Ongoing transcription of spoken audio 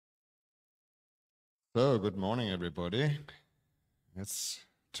So, good morning, everybody. It's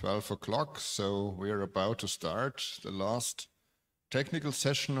 12 o'clock, so we're about to start the last technical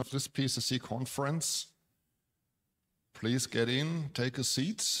session of this PSSC conference. Please get in, take a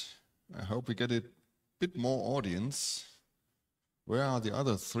seat. I hope we get a bit more audience. Where are the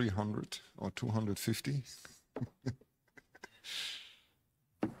other 300 or 250?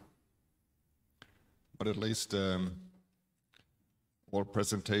 But at least all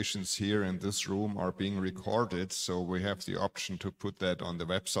presentations here in this room are being recorded, so we have the option to put that on the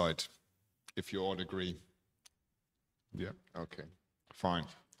website, if you all agree. Yeah, okay, fine.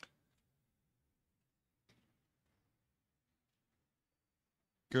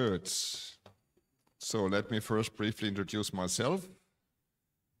 Good. So let me first briefly introduce myself.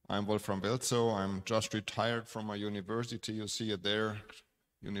 I'm Wolfram Wellssow. I'm just retired from my university. You see it there,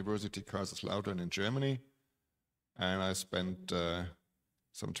 University Kaiserslautern in Germany. And I spent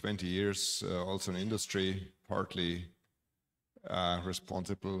some 20 years also in industry, partly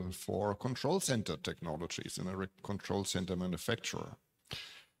responsible for control center technologies and a control center manufacturer.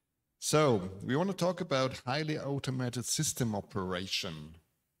 So we want to talk about highly automated system operation.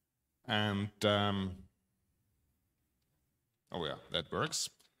 And, oh yeah, that works.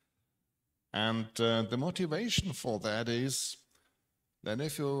 And the motivation for that is that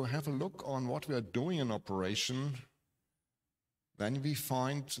if you have a look on what we are doing in operation, then we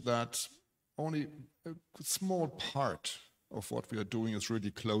find that only a small part of what we are doing is really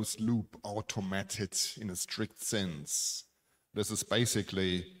closed loop, automated in a strict sense. This is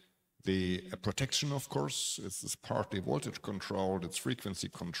basically the protection, of course. It's partly voltage controlled, it's frequency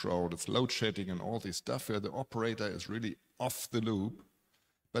controlled, it's load shedding and all this stuff where the operator is really off the loop.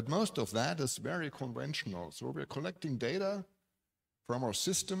 But most of that is very conventional. So we're collecting data from our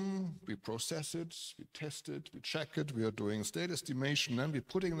system, we process it, we test it, we check it, we are doing state estimation, and we're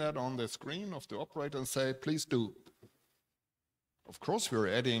putting that on the screen of the operator and say, please do. Of course, we're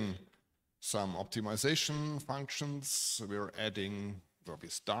adding some optimization functions, we're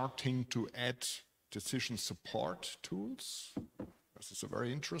starting to add decision support tools. This is a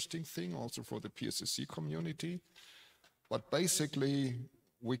very interesting thing also for the PSSC community. But basically,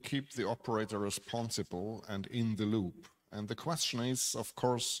 we keep the operator responsible and in the loop. And the question is, of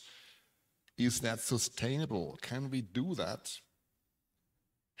course, is that sustainable? Can we do that?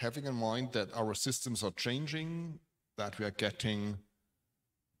 Having in mind that our systems are changing, that we are getting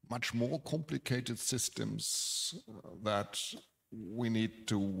much more complicated systems, that we need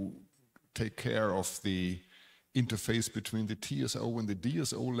to take care of the interface between the TSO and the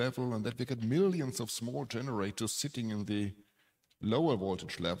DSO level, and that we get millions of small generators sitting in the lower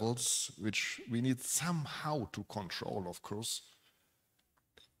voltage levels, which we need somehow to control, of course,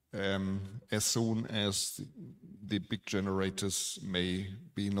 as soon as the big generators may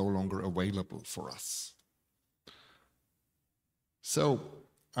be no longer available for us. So,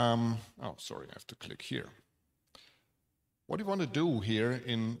 oh, sorry, I have to click here. What we want to do here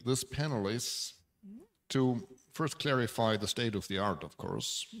in this panel is to first clarify the state of the art, of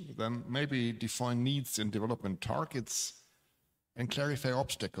course, then maybe define needs and development targets, and clarify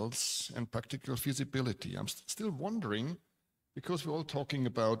obstacles and practical feasibility. I'm still wondering, because we're all talking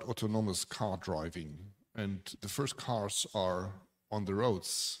about autonomous car driving, and the first cars are on the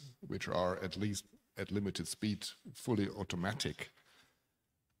roads, which are at least at limited speed, fully automatic.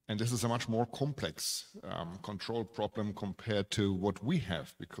 And this is a much more complex control problem compared to what we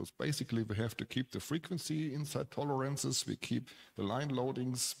have, because basically we have to keep the frequency inside tolerances, we keep the line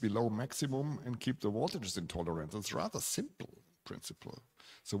loadings below maximum, and keep the voltages in tolerance. It's rather simple principle.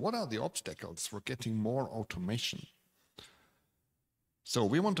 So what are the obstacles for getting more automation? So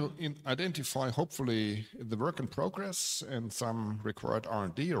we want to identify, hopefully, the work in progress and some required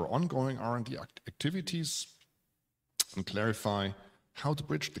R&D or ongoing R&D activities, and clarify how to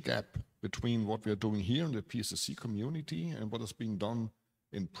bridge the gap between what we are doing here in the PSSC community and what is being done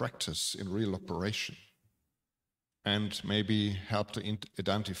in practice, in real operation, and maybe help to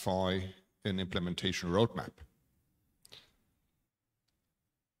identify an implementation roadmap.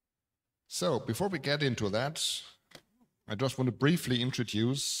 So before we get into that, I just want to briefly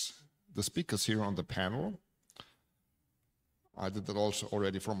introduce the speakers here on the panel. I did that also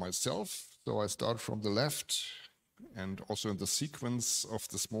already for myself, so I start from the left, and also in the sequence of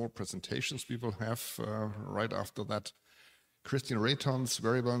the small presentations we will have right after that. Christian Rehtanz,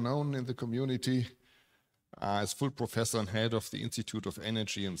 very well known in the community, as full professor and head of the Institute of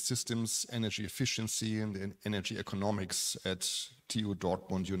Energy and Systems, Energy Efficiency and Energy Economics at TU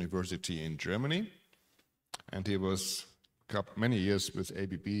Dortmund University in Germany. And he was many years with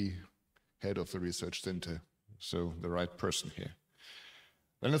ABB, head of the research center, so the right person here.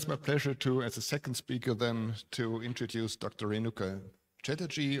 Then it's my pleasure to, as a second speaker, then to introduce Dr. Renuka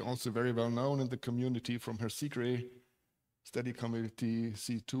Chatterjee, also very well known in the community from her SEGRE Study Committee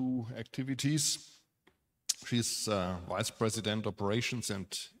C2 activities. She's Vice President Operations and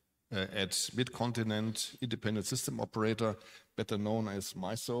at Mid-Continent Independent System Operator, better known as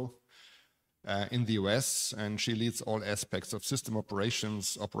MISO, in the US, and she leads all aspects of system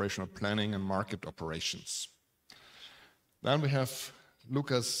operations, operational planning, and market operations. Then we have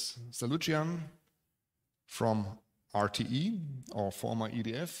Lucas Saludjian from RTE, or former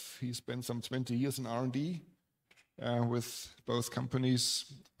EDF. He spent some 20 years in R&D with both companies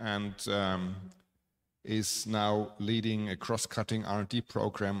and is now leading a cross-cutting R&D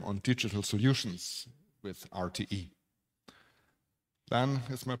program on digital solutions with RTE. Then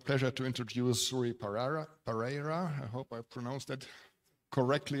it's my pleasure to introduce Suri Parreira. I hope I pronounced that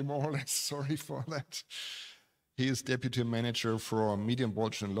correctly, more or less. Sorry for that. He is Deputy Manager for Medium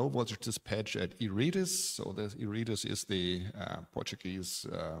Voltage and Low Voltage Dispatch at Iridis. So the Iridis is the Portuguese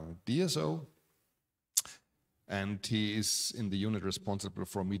DSO. And he is in the unit responsible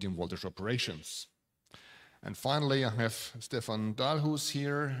for medium voltage operations. And finally, I have Stefan Dalhues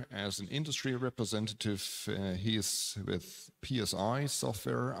here as an industry representative. He is with PSI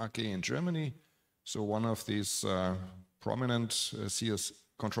Software AG in Germany, so one of these prominent CS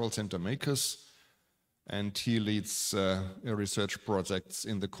control center makers. And he leads research projects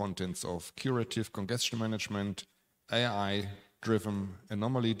in the contents of curative congestion management, AI-driven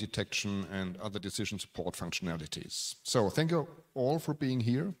anomaly detection, and other decision support functionalities. So thank you all for being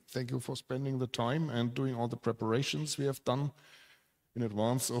here. Thank you for spending the time and doing all the preparations we have done in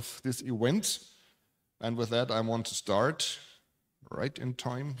advance of this event. And with that, I want to start right in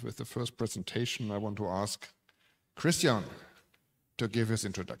time with the first presentation. I want to ask Christian to give his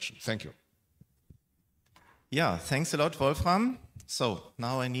introduction. Thank you. Yeah, thanks a lot, Wolfram. So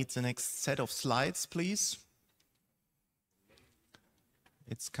now I need the next set of slides, please.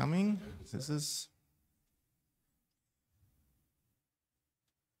 It's coming. This is...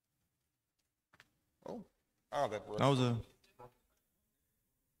 that works. Now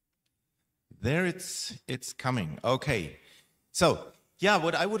there it's coming. Okay. So, yeah,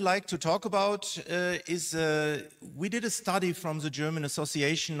 what I would like to talk about is we did a study from the German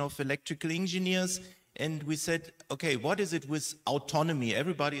Association of Electrical Engineers, and we said, okay, what is it with autonomy?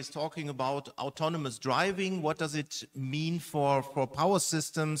 Everybody is talking about autonomous driving. What does it mean for power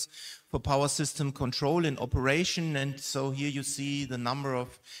systems, for power system control and operation? And so here you see the number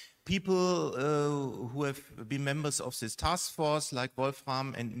of people who have been members of this task force, like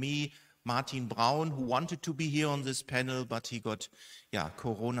Wolfram and me, Martin Braun, who wanted to be here on this panel, but he got,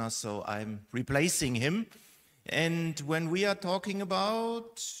 Corona, so I'm replacing him. And when we are talking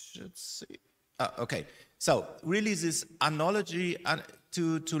about, let's see, okay, so really this analogy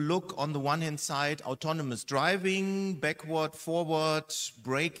to look on the one hand side, autonomous driving, backward, forward,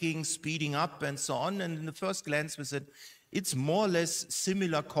 braking, speeding up, and so on. And in the first glance, we said it's more or less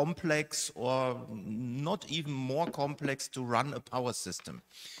similar, complex, or not even more complex to run a power system.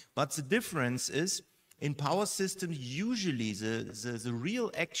 But the difference is, in power systems, usually the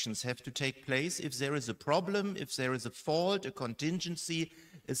real actions have to take place if there is a problem, if there is a fault, a contingency,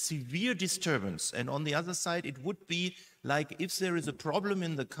 a severe disturbance. And on the other side, it would be like if there is a problem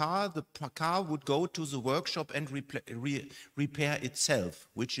in the car would go to the workshop and repair itself,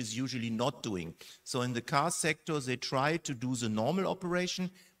 which is usually not doing. So in the car sector, they try to do the normal operation,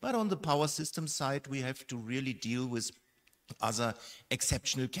 but on the power system side, we have to really deal with other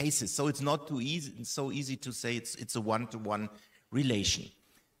exceptional cases. So it's not so easy to say it's a one-to-one relation.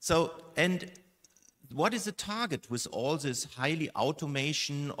 So, and what is the target with all this highly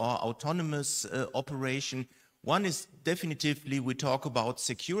automation or autonomous operation? One is definitively, we talk about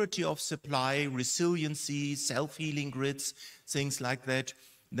security of supply, resiliency, self-healing grids, things like that.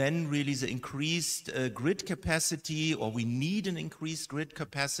 Then really the increased grid capacity, or we need an increased grid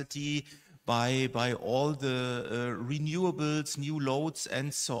capacity by all the renewables, new loads,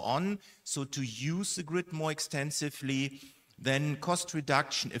 and so on. So to use the grid more extensively. Then cost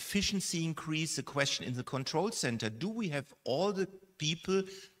reduction, efficiency increase, the question in the control center, do we have all the people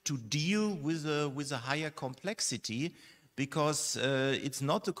to deal with a higher complexity? Because it's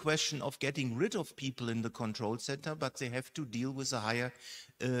not a question of getting rid of people in the control center, but they have to deal with a higher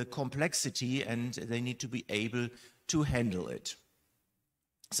complexity, and they need to be able to handle it.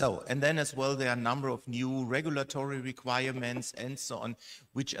 So, and then as well, there are a number of new regulatory requirements and so on,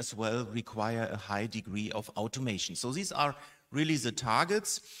 which as well require a high degree of automation. So these are really the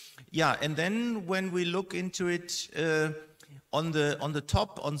targets. Yeah, and then when we look into it, on the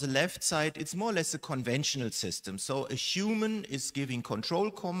top, on the left side, it's more or less a conventional system. So a human is giving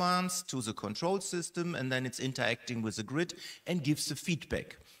control commands to the control system, and then it's interacting with the grid and gives the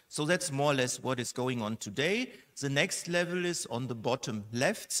feedback. So that's more or less what is going on today. The next level is on the bottom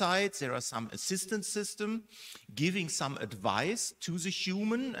left side. There are some assistance system giving some advice to the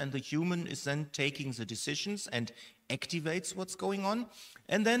human, and the human is then taking the decisions and activates what's going on.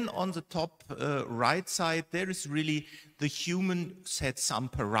 And then on the top right side, there is really the human set some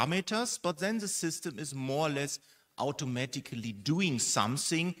parameters, but then the system is more or less automatically doing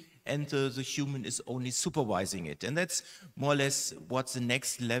something, and the human is only supervising it. And that's more or less what the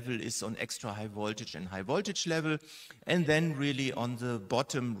next level is on extra high voltage and high voltage level. And then really on the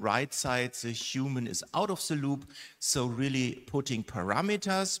bottom right side, the human is out of the loop, so really putting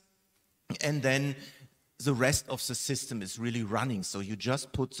parameters, and then the rest of the system is really running. So you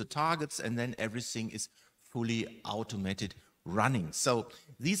just put the targets, and then everything is fully automated running. So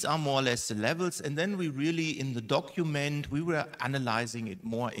these are more or less the levels. And then we really, in the document, we were analyzing it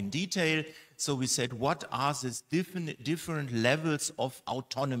more in detail. So we said, what are these different levels of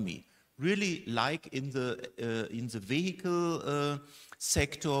autonomy? Really, like in the vehicle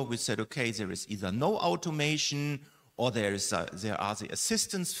sector, we said, okay, there is either no automation, or there are the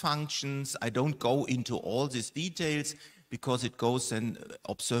assistance functions. I don't go into all these details, because it goes in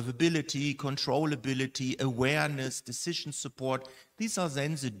observability, controllability, awareness, decision support. These are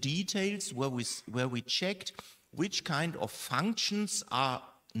then the details where we checked which kind of functions are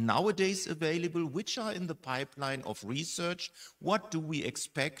nowadays available, which are in the pipeline of research, what do we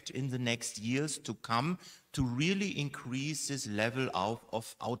expect in the next years to come to really increase this level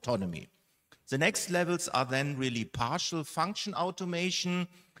of autonomy. The next levels are then really partial function automation,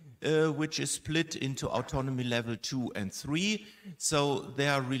 which is split into autonomy level 2 and 3. So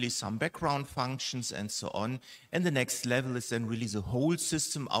there are really some background functions and so on. And the next level is then really the whole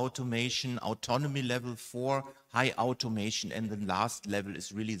system automation, autonomy level 4, high automation. And the last level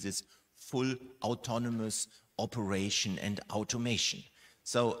is really this full autonomous operation and automation.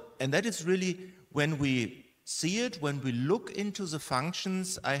 So, and that is really when we see it, when we look into the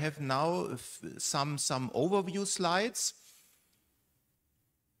functions. I have now some overview slides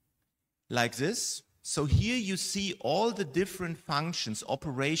like this. So here you see all the different functions,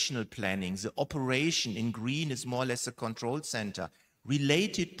 operational planning. The operation in green is more or less a control center.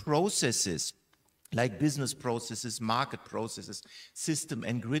 Related processes like business processes, market processes, system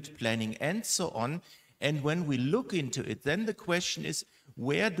and grid planning, and so on. And when we look into it, then the question is,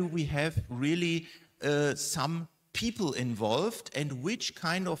 where do we have really some people involved, and which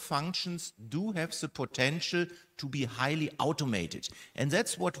kind of functions do have the potential to be highly automated? And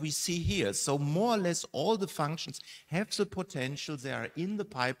that's what we see here. So more or less all the functions have the potential. There are in the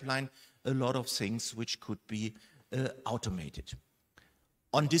pipeline a lot of things which could be automated.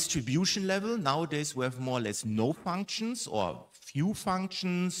 On distribution level, nowadays we have more or less no functions or few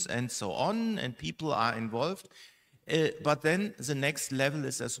functions and so on, and people are involved. But then the next level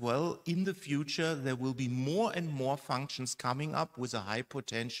is as well, in the future, there will be more and more functions coming up with a high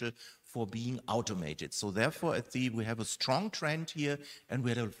potential for being automated. So therefore, I think we have a strong trend here, and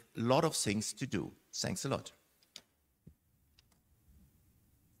we have a lot of things to do. Thanks a lot.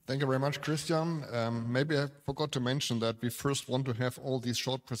 Thank you very much, Christian. Maybe I forgot to mention that we first want to have all these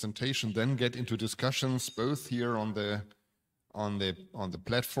short presentations, then get into discussions, both here on the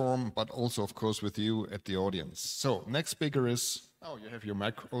platform, but also, of course, with you at the audience. So next speaker is, oh, you have your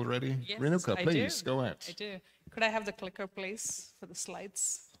mic already? Yes, Renuka, please, go ahead. I do. Could I have the clicker, please, for the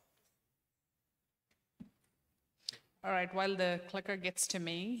slides? All right, while the clicker gets to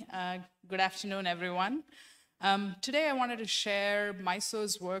me, good afternoon, everyone. Today I wanted to share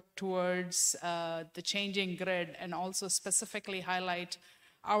Wellssow's work towards the changing grid, and also specifically highlight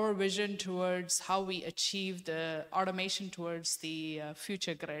our vision towards how we achieve the automation towards the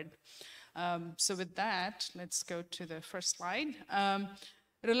future grid. So with that, let's go to the first slide.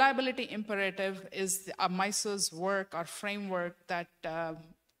 Reliability imperative is Wellssows work or framework that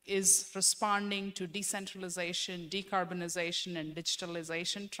is responding to decentralization, decarbonization, and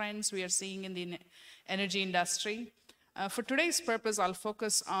digitalization trends we are seeing in the energy industry. For today's purpose, I'll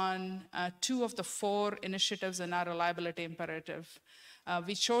focus on 2 of the 4 initiatives in our reliability imperative.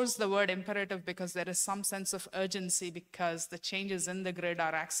 We chose the word imperative because there is some sense of urgency, because the changes in the grid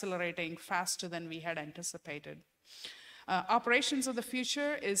are accelerating faster than we had anticipated. Operations of the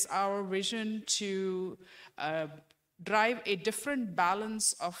future is our vision to drive a different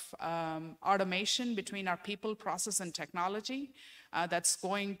balance of automation between our people, process, and technology. that's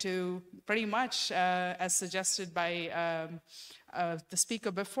going to pretty much, as suggested by the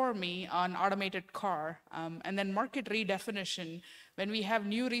speaker before me, on automated car. And then market redefinition. When we have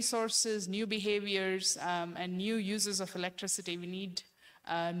new resources, new behaviors, and new uses of electricity, we need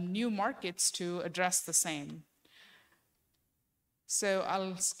new markets to address the same. So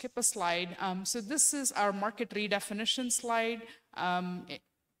I'll skip a slide. So this is our market redefinition slide.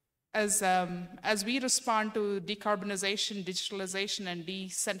 As we respond to decarbonization, digitalization, and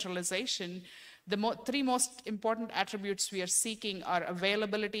decentralization, the three most important attributes we are seeking are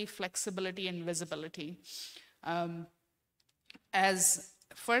availability, flexibility, and visibility. As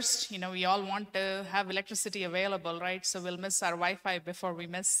first, we all want to have electricity available, right? So we'll miss our Wi-Fi before we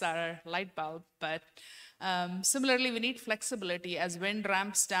miss our light bulb. But similarly, we need flexibility. As wind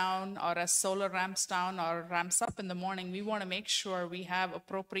ramps down, or as solar ramps down or ramps up in the morning, we want to make sure we have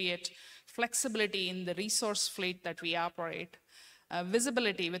appropriate flexibility in the resource fleet that we operate.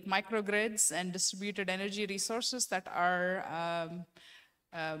 Visibility with microgrids and distributed energy resources that are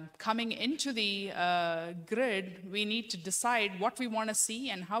coming into the grid, we need to decide what we want to see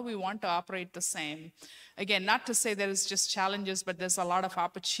and how we want to operate the same. Again, not to say there is just challenges, but there's a lot of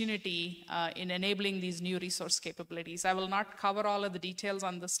opportunity in enabling these new resource capabilities. I will not cover all of the details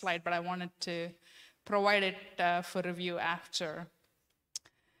on this slide, but I wanted to provide it for review after.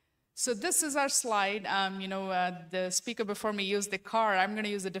 So this is our slide. The speaker before me used the car. I'm going to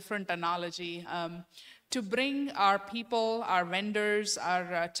use a different analogy. To bring our people, our vendors,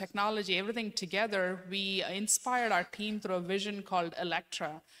 our technology, everything together, we inspired our team through a vision called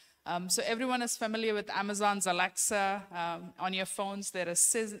Electra. So everyone is familiar with Amazon's Alexa. On your phones, there is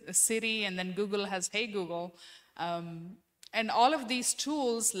Siri, and then Google has Hey Google. And all of these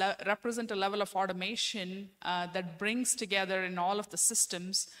tools represent a level of automation that brings together in all of the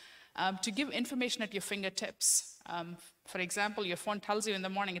systems to give information at your fingertips. For example, your phone tells you in the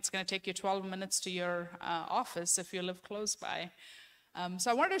morning it's going to take you 12 minutes to your office if you live close by.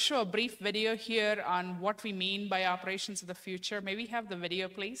 So I wanted to show a brief video here on what we mean by operations of the future. May we have the video,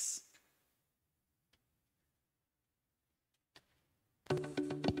 please?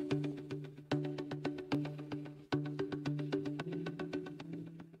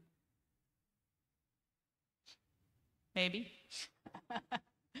 Maybe.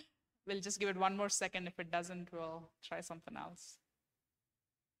 We'll just give it one more second. If it doesn't, we'll try something else.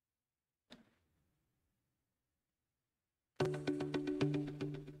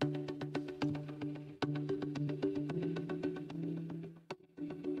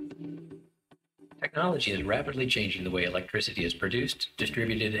 Technology is rapidly changing the way electricity is produced,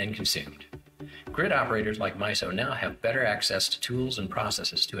 distributed, and consumed. Grid operators like MISO now have better access to tools and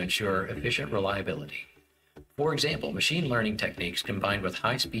processes to ensure efficient reliability. For example, machine learning techniques combined with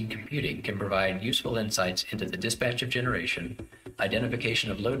high-speed computing can provide useful insights into the dispatch of generation, identification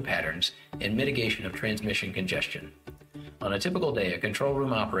of load patterns, and mitigation of transmission congestion. On a typical day, a control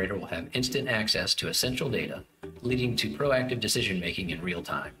room operator will have instant access to essential data, leading to proactive decision-making in real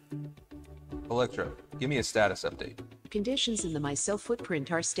time. Electra, give me a status update. Conditions in the MISO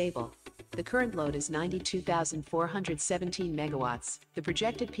footprint are stable. The current load is 92,417 megawatts. The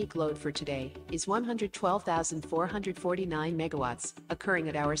projected peak load for today is 112,449 megawatts, occurring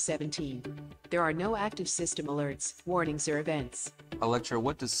at hour 17. There are no active system alerts, warnings, or events. Electra,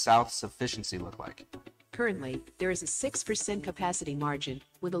 what does self-sufficiency look like? Currently, there is a 6% capacity margin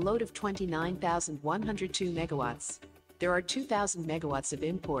with a load of 29,102 megawatts. There are 2,000 megawatts of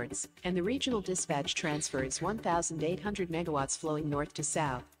imports, and the regional dispatch transfer is 1,800 megawatts flowing north to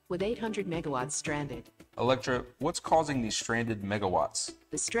south, with 800 megawatts stranded. Electra, what's causing these stranded megawatts?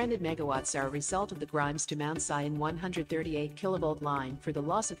 The stranded megawatts are a result of the Grimes to Mount Zion 138 kilovolt line for the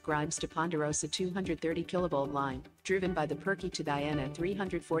loss of Grimes to Ponderosa 230 kilovolt line, driven by the Perky to Diana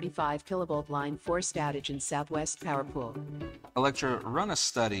 345 kilovolt line forced outage in Southwest Power Pool. Electra, run a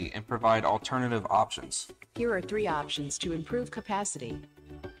study and provide alternative options. Here are 3 options to improve capacity.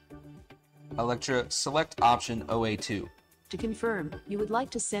 Electra, select option OA2. To confirm, you would like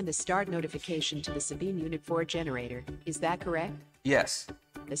to send a start notification to the Sabine Unit 4 generator, is that correct? Yes.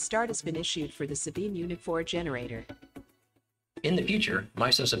 The start has been issued for the Sabine Unit 4 generator. In the future,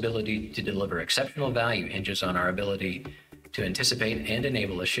 MISO's ability to deliver exceptional value hinges on our ability to anticipate and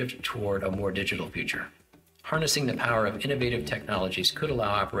enable a shift toward a more digital future. Harnessing the power of innovative technologies could allow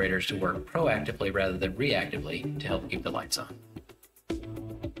operators to work proactively rather than reactively to help keep the lights on.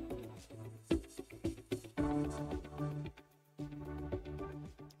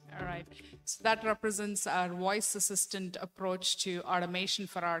 right? So that represents our voice assistant approach to automation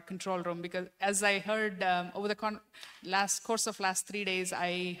for our control room, because as I heard over the course of last 3 days,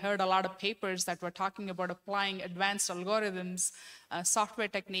 I heard a lot of papers that were talking about applying advanced algorithms, software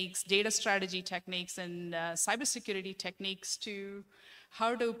techniques, data strategy techniques, and cybersecurity techniques to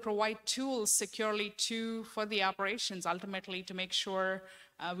how to provide tools securely for the operations, ultimately to make sure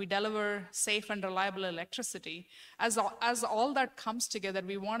we deliver safe and reliable electricity. As all that comes together,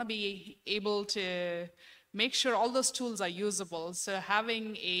 we want to be able to make sure all those tools are usable. So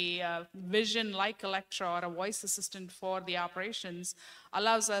having a vision like Electra or a voice assistant for the operations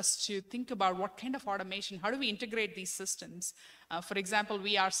allows us to think about what kind of automation, how do we integrate these systems? For example,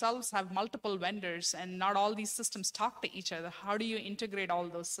 we ourselves have multiple vendors and not all these systems talk to each other. How do you integrate all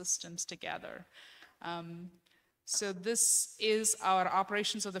those systems together? So this is our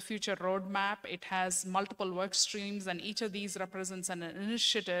Operations of the Future roadmap. It has multiple work streams, and each of these represents an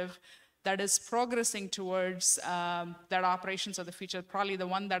initiative that is progressing towards that Operations of the Future. Probably the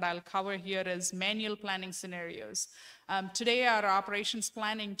one that I'll cover here is manual planning scenarios. Today, our operations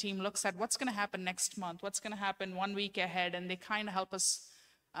planning team looks at what's going to happen next month, what's going to happen 1 week ahead, and they kind of help us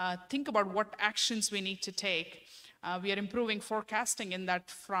think about what actions we need to take. We are improving forecasting in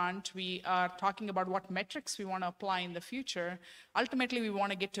that front. We are talking about what metrics we want to apply in the future. Ultimately, we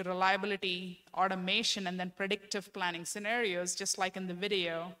want to get to reliability, automation, and then predictive planning scenarios, just like in the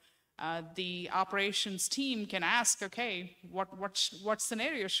video. The operations team can ask, okay, what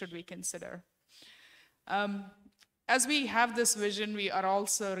scenarios should we consider? As we have this vision, we are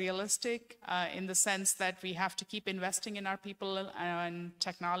also realistic in the sense that we have to keep investing in our people and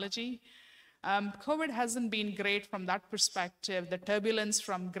technology. COVID hasn't been great from that perspective. The turbulence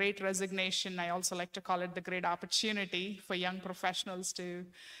from great resignation, I also like to call it the great opportunity for young professionals to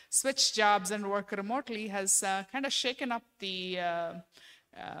switch jobs and work remotely, has kind of shaken up the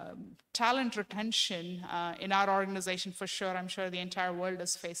talent retention in our organization for sure. I'm sure the entire world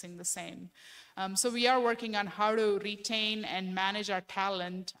is facing the same. So we are working on how to retain and manage our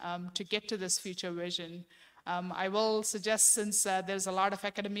talent to get to this future vision. I will suggest, since there's a lot of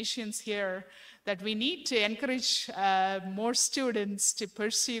academicians here, that we need to encourage more students to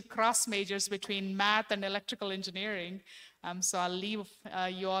pursue cross majors between math and electrical engineering. So I'll leave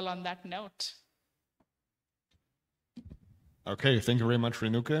you all on that note. Okay, thank you very much,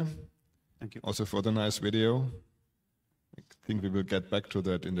 Renuka. Thank you. Also for the nice video. I think we will get back to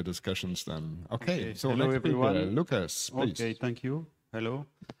that in the discussions then. Okay, so hello next everyone. speaker, Lucas, please. Okay, thank you. Hello.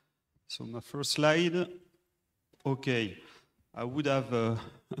 So my first slide. Okay, I would have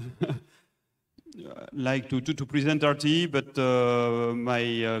liked to present RTE, but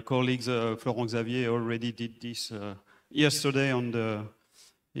my colleagues Florent Xavier already did this yesterday on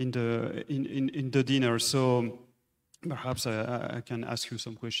in the dinner. So perhaps I can ask you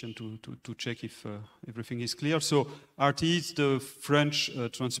some question to check if everything is clear. So RTE is the French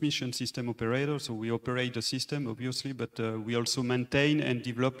transmission system operator. So we operate the system, obviously, but we also maintain and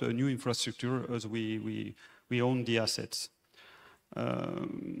develop a new infrastructure as we own the assets.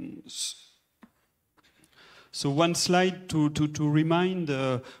 So one slide to remind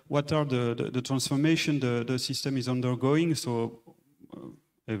what are the transformation the system is undergoing. So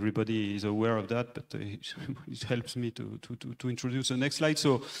everybody is aware of that, but it helps me to introduce the next slide.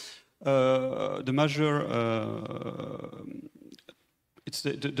 So the major, it's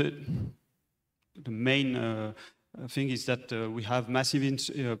the main thing is that we have massive,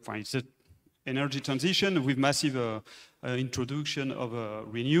 it's an energy transition with massive introduction of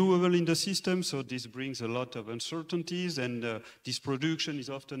renewable in the system. So this brings a lot of uncertainties, and this production is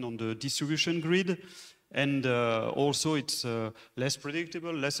often on the distribution grid. And also it's less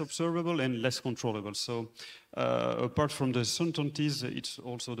predictable, less observable, and less controllable. So apart from the uncertainties, it's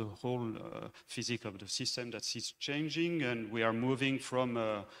also the whole physics of the system that is changing, and we are moving from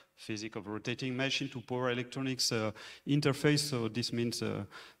physics of rotating machine to power electronics interface. So this means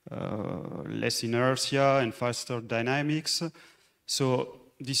less inertia and faster dynamics. So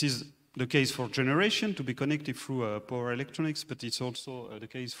this is the case for generation to be connected through power electronics, but it's also the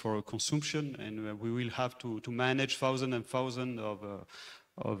case for consumption, and we will have to manage thousands and thousands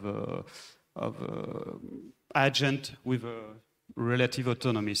of agents with relative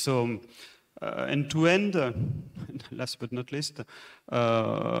autonomy. So end-to-end, last but not least,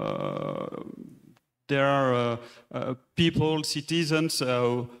 there are people, citizens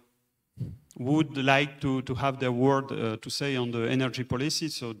who would like to have their word to say on the energy policy.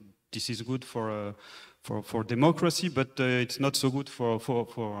 So this is good for democracy, but it's not so good for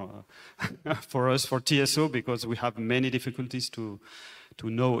us, for TSO, because we have many difficulties to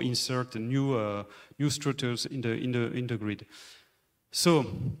insert new structures in the grid. So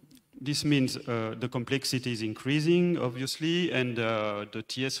this means the complexity is increasing, obviously, and the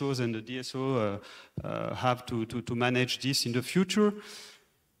TSOs and the DSO have to manage this in the future.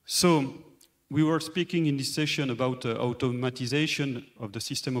 So we were speaking in this session about automatization of the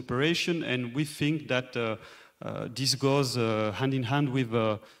system operation, and we think that this goes hand in hand with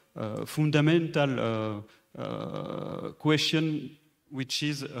a fundamental question, which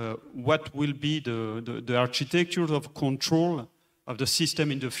is what will be the architecture of control of the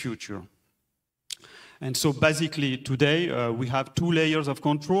system in the future. And so basically today we have two layers of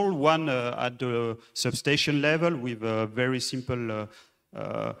control, one at the substation level with a very simple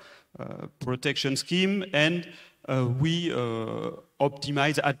protection scheme, and we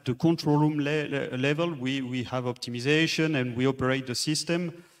optimize at the control room level. We have optimization and we operate the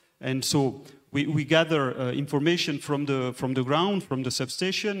system. And so we gather information from the ground, from the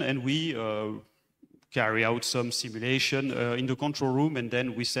substation, and we carry out some simulation in the control room, and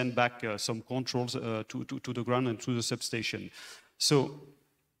then we send back some controls to the ground and to the substation. So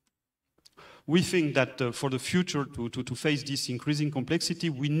we think that for the future, to face this increasing complexity,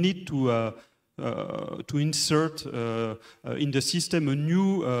 we need to insert in the system a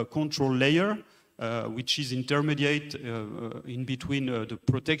new control layer, which is intermediate in between the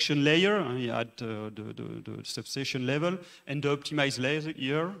protection layer at the substation level and the optimized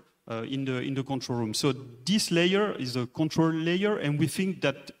layer in the control room. So this layer is a control layer, and we think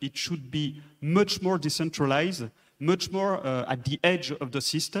that it should be much more decentralized, much more at the edge of the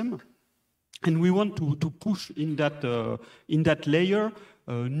system. And we want to push in that layer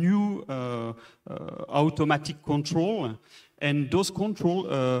new automatic control, and those control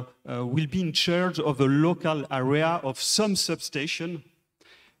will be in charge of a local area of some substation,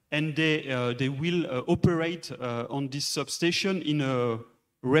 and they will operate on this substation in a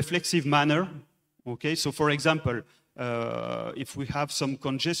reflexive manner. Okay, so for example, if we have some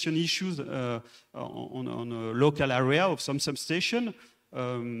congestion issues on a local area of some substation,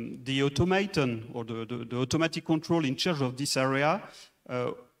 the automaton or the automatic control in charge of this area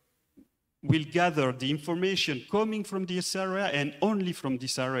will gather the information coming from this area and only from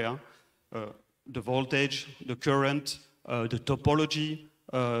this area, the voltage, the current, the topology,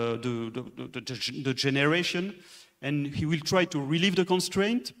 the generation, and he will try to relieve the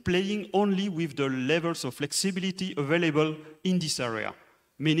constraint, playing only with the levels of flexibility available in this area,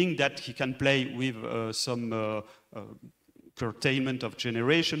 meaning that he can play with some curtailment of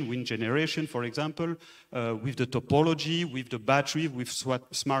generation, wind generation, for example, with the topology, with the battery, with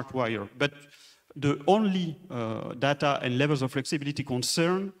smart wire. But the only data and levels of flexibility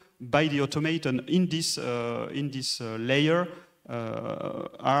concerned by the automaton in this layer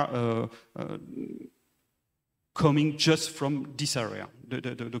are coming just from this area,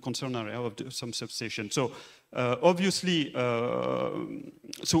 the concerned area of some substation. So obviously,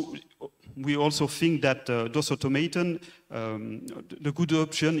 so we also think that those automaton, the good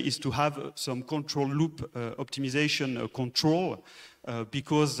option is to have some control loop optimization control,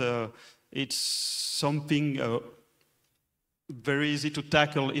 because it's something very easy to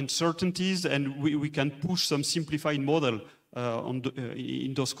tackle uncertainties, and we can push some simplified model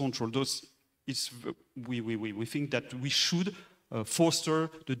in those controls. We think that we should foster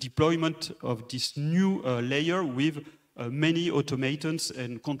the deployment of this new layer with many automatons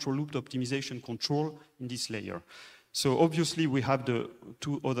and control loop optimization control in this layer. So obviously we have the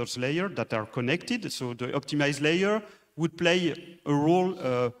two other layers that are connected. So the optimized layer would play a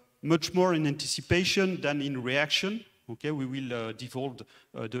role much more in anticipation than in reaction. Okay, we will devolve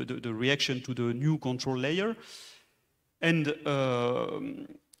the reaction to the new control layer. And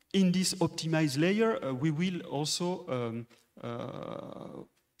in this optimized layer, we will also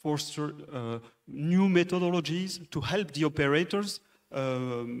foster new methodologies to help the operators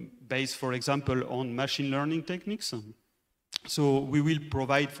based, for example, on machine learning techniques. So we will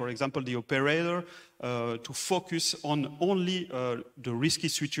provide, for example, the operator to focus on only the risky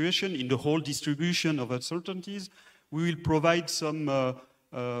situation in the whole distribution of uncertainties. We will provide some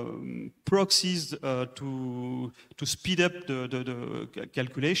proxies to speed up the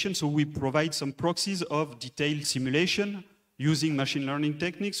calculation. So we provide some proxies of detailed simulation using machine learning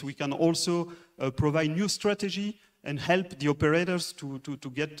techniques. We can also provide new strategy and help the operators to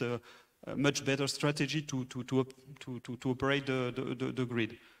get a much better strategy to operate the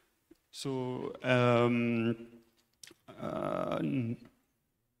grid. So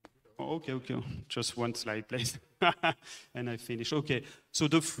okay, just one slide, please. And I finish. Okay, so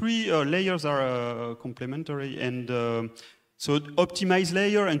the three layers are complementary, and so optimized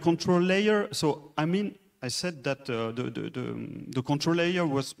layer and control layer. So I said that the control layer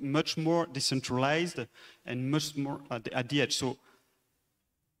was much more decentralized and much more at the edge. So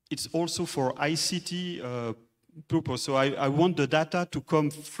it's also for ICT purpose. So I want the data to come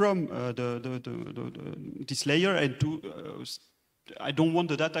from this layer, and I don't want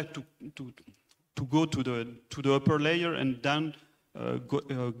the data to go to the upper layer and then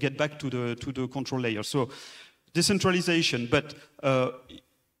get back to the control layer. So decentralization, but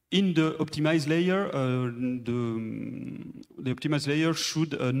in the optimized layer, the optimized layer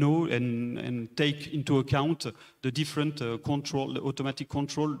should know and take into account the different control, the automatic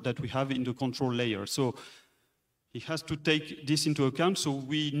control that we have in the control layer. So it has to take this into account. So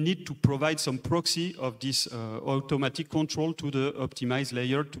we need to provide some proxy of this automatic control to the optimized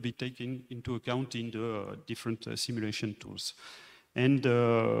layer to be taken into account in the different simulation tools. And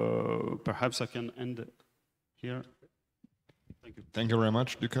perhaps I can end here. Thank you. Thank you very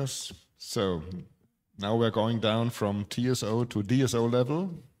much, Lucas. So now we're going down from TSO to DSO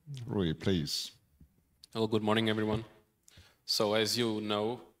level. Rui, please. Hello, good morning, everyone. So as you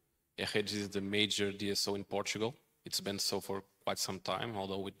know, Rehtanz is the major DSO in Portugal. It's been so for quite some time,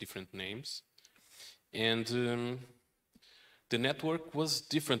 although with different names. And the network was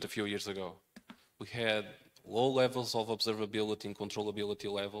different a few years ago. We had low levels of observability and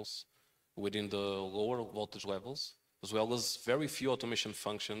controllability levels within the lower voltage levels, as well as very few automation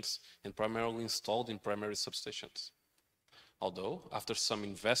functions and primarily installed in primary substations. Although, after some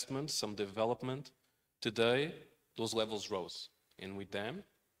investment, some development, today those levels rose, and with them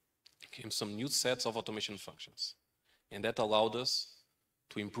came some new sets of automation functions. And that allowed us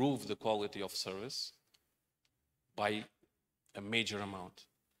to improve the quality of service by a major amount.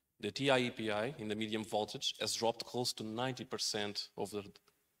 The TI API in the medium voltage has dropped close to 90% over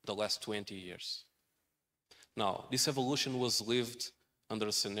the last 20 years. Now, this evolution was lived under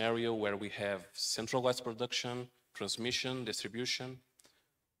a scenario where we have centralized production, transmission, distribution,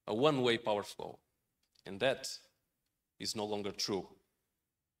 a one-way power flow. And that is no longer true.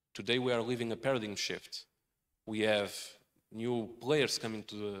 Today we are living a paradigm shift. We have new players coming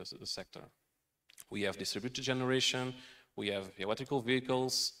to the sector. We have distributed generation, we have electrical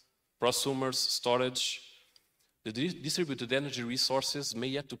vehicles, prosumers, storage. The distributed energy resources may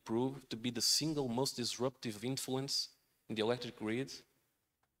yet to prove to be the single most disruptive influence in the electric grid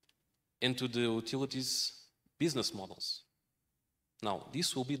and to the utilities' business models. Now,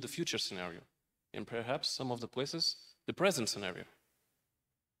 this will be the future scenario, and perhaps some of the places, the present scenario.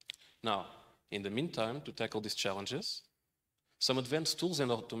 Now, in the meantime, to tackle these challenges, some advanced tools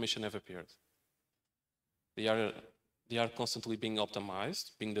and automation have appeared. They are constantly being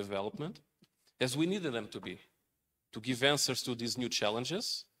optimized, being developed, as we needed them to be, to give answers to these new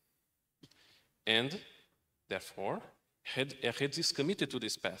challenges, and therefore, Rehtanz is committed to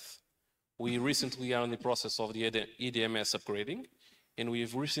this path. We recently are in the process of the EDMS upgrading, and we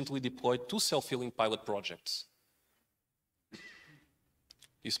have recently deployed 2 self-healing pilot projects.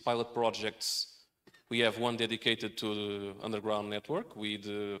 These pilot projects, we have one dedicated to the underground network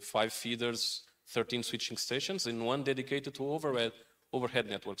with 5 feeders, 13 switching stations, and one dedicated to overhead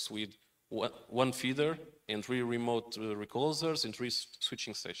networks with 1 feeder and 3 remote reclosers and 3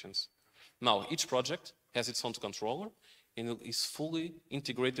 switching stations. Now, each project has its own controller and is fully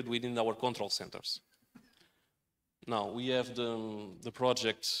integrated within our control centers. Now, we have the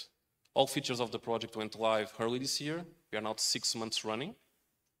project, all features of the project went live early this year. We are now 6 months running.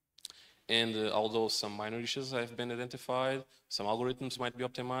 And although some minor issues have been identified, some algorithms might be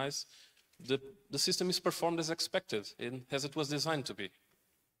optimized, the system is performed as expected and as it was designed to be.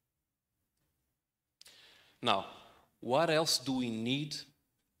 Now, what else do we need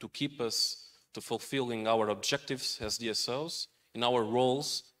to keep us to fulfilling our objectives as DSOs in our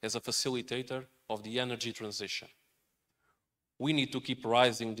roles as a facilitator of the energy transition? We need to keep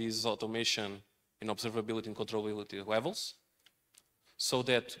rising these automation and observability and controllability levels so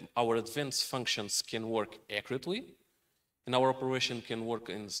that our advanced functions can work accurately and our operation can work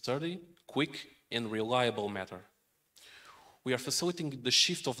in a sturdy, quick, and reliable manner. We are facilitating the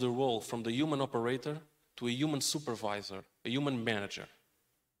shift of the role from the human operator to a human supervisor, a human manager.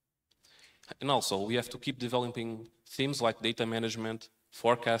 And also, we have to keep developing themes like data management,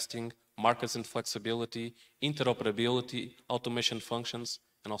 forecasting, markets and flexibility, interoperability, automation functions,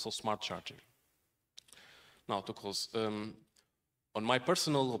 and also smart charging. Now, to close, on my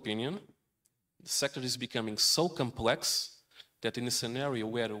personal opinion, the sector is becoming so complex that in a scenario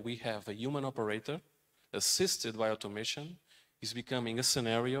where we have a human operator assisted by automation, is becoming a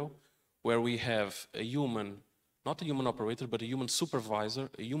scenario where we have a human, not a human operator, but a human supervisor,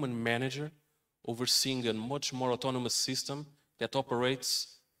 a human manager, overseeing a much more autonomous system that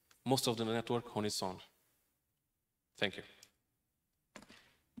operates most of the network on its own. Thank you.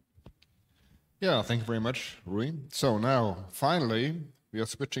 Yeah, thank you very much, Rui. So now, finally, we are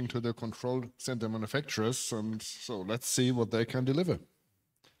switching to the control center manufacturers, and so let's see what they can deliver.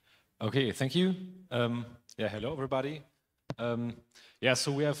 Okay, thank you. Yeah, hello everybody. Yeah,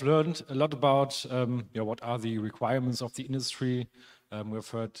 so we have learned a lot about what are the requirements of the industry. We've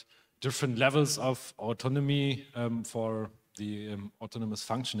heard different levels of autonomy for the autonomous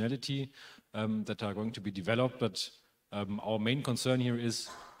functionality that are going to be developed, but our main concern here is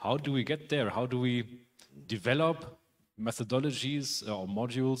how do we get there? How do we develop methodologies or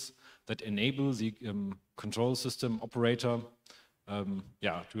modules that enable the control system operator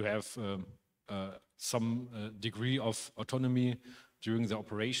to have some degree of autonomy during the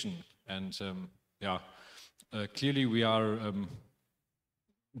operation. And clearly we are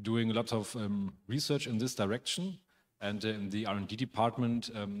doing a lot of research in this direction. And in the R&D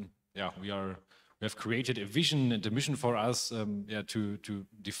department, we have created a vision and a mission for us to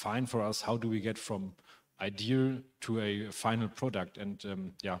define for us how do we get from idea to a final product. And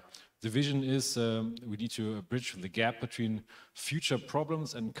the vision is we need to bridge the gap between future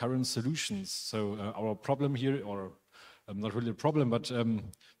problems and current solutions. So our problem here, or not really a problem, but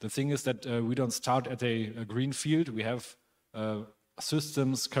the thing is that we don't start at a green field. We have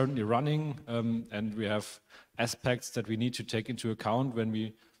systems currently running, and we have aspects that we need to take into account when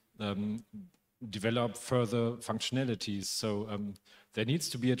we develop further functionalities. So there needs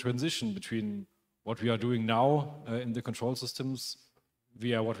to be a transition between what we are doing now in the control systems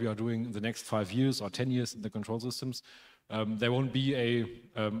via what we are doing in the next 5 years or 10 years in the control systems. There won't be a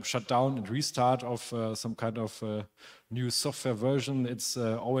shutdown and restart of some kind of new software version. It's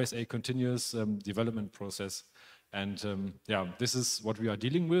always a continuous development process. And this is what we are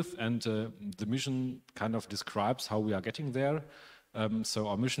dealing with, and the mission kind of describes how we are getting there. So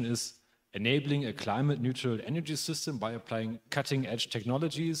our mission is enabling a climate-neutral energy system by applying cutting-edge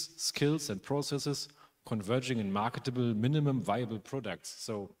technologies, skills, and processes, converging in marketable, minimum viable products.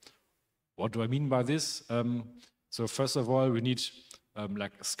 So what do I mean by this? So first of all, we need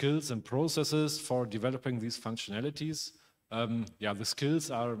like skills and processes for developing these functionalities. The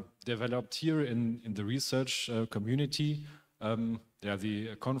skills are developed here in the research community.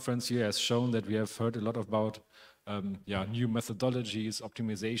 The conference here has shown that we have heard a lot about new methodologies,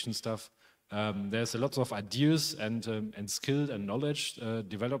 optimization stuff. There's a lot of ideas and skill and knowledge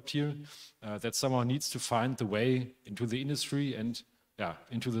developed here that someone needs to find the way into the industry and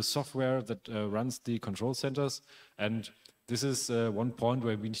into the software that runs the control centers. And this is one point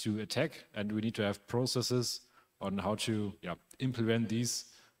where we need to attack, and we need to have processes on how to implement these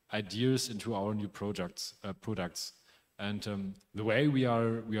ideas into our new products. And the way we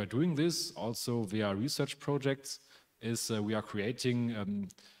are doing this, also via research projects, is we are creating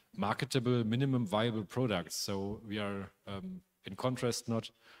marketable, minimum viable products. So we are, in contrast, not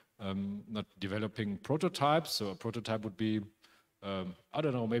developing prototypes. So a prototype would be, I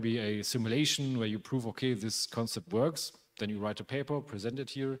don't know, maybe a simulation where you prove, okay, this concept works. Then you write a paper, present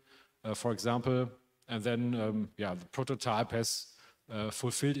it here, for example, and then the prototype has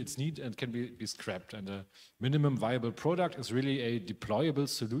fulfilled its need and can be scrapped. And a minimum viable product is really a deployable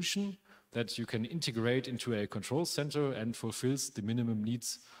solution that you can integrate into a control center and fulfills the minimum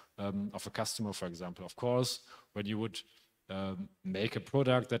needs of a customer, for example. Of course, when you would make a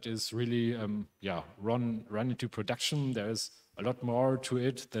product that is really run into production, there is a lot more to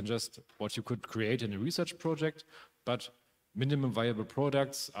it than just what you could create in a research project. But minimum viable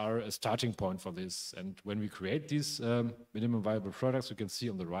products are a starting point for this. And when we create these minimum viable products, you can see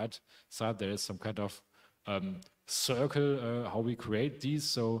on the right side there is some kind of circle how we create these.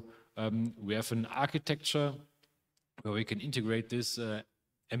 So we have an architecture where we can integrate these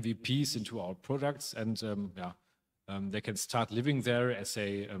MVPs into our products, and they can start living there as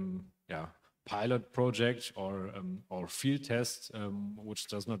a pilot project or field test, which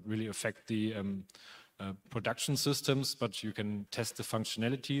does not really affect the production systems, but you can test the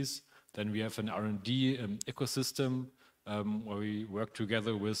functionalities. Then we have an R&D ecosystem where we work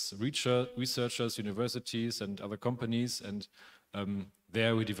together with researchers, universities, and other companies, and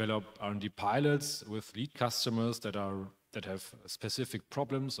there we develop R&D pilots with lead customers that have specific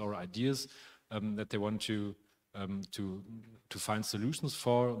problems or ideas that they want to find solutions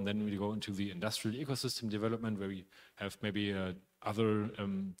for. And then we go into the industrial ecosystem development, where we have maybe other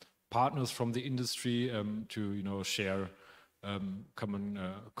partners from the industry to share common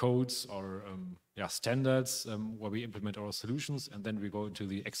codes or standards where we implement our solutions. And then we go into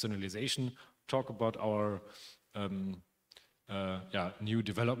the externalization, talk about our new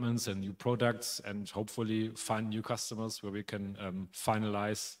developments and new products, and hopefully find new customers where we can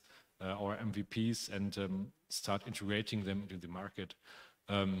finalize our MVPs and start integrating them into the market.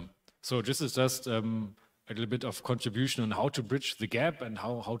 So this is just a little bit of contribution on how to bridge the gap and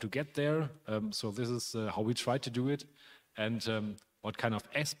how to get there. So this is how we try to do it. And what kind of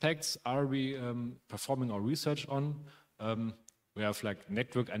aspects are we performing our research on? We have like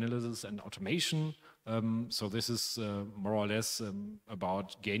network analysis and automation. So this is more or less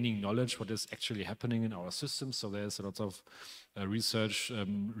about gaining knowledge what is actually happening in our system. So there's a lot of research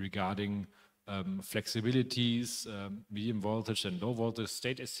regarding flexibilities, medium voltage and low voltage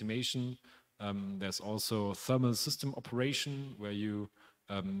state estimation. There's also thermal system operation, where you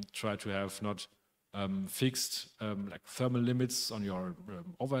try to have not fixed like thermal limits on your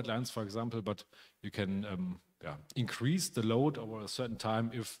overhead lines, for example, but you can increase the load over a certain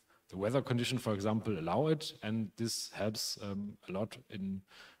time if the weather condition, for example, allow it. And this helps a lot in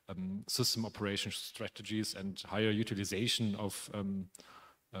system operation strategies and higher utilization of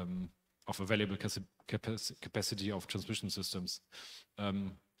available capacity of transmission systems.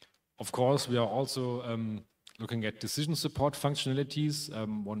 Of course, we are also looking at decision support functionalities.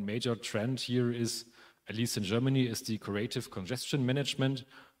 One major trend here is, at least in Germany, is the correlative congestion management,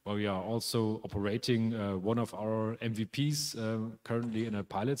 where we are also operating one of our MVPs currently in a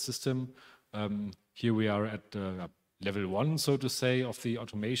pilot system. Here we are at level 1, so to say, of the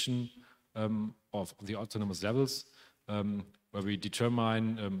automation of the autonomous levels, where we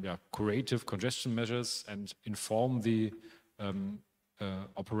determine correlative congestion measures and inform the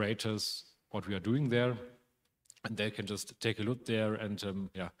operators what we are doing there, and they can just take a look there and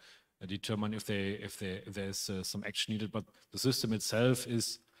determine if there's some action needed. But the system itself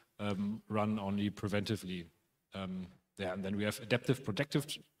is run only preventively. And then we have adaptive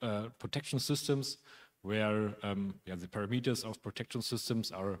protection systems, where the parameters of protection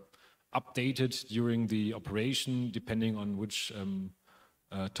systems are updated during the operation depending on which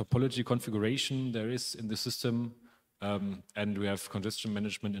topology configuration there is in the system. And we have congestion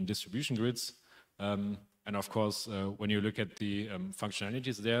management and distribution grids. And of course, when you look at the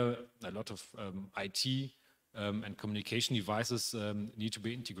functionalities there, a lot of IT and communication devices need to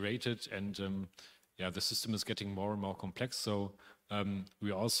be integrated, and the system is getting more and more complex. So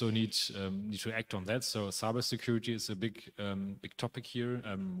we also need to act on that. So cybersecurity is a big topic here.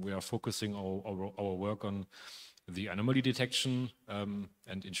 We are focusing our work on the anomaly detection and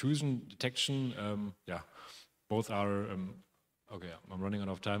intrusion detection. Both are okay. I'm running out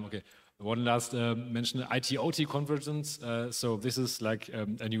of time. Okay. One last mention, IT-OT convergence. So this is like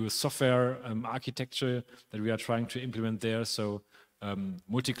a new software architecture that we are trying to implement there. So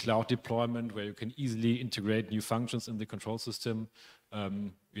multi-cloud deployment, where you can easily integrate new functions in the control system.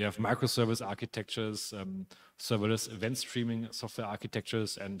 We have microservice architectures, serverless event streaming software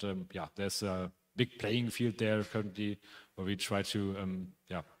architectures, and there's a big playing field there currently, where we try to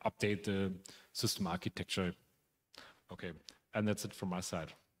update the system architecture. Okay, and that's it from my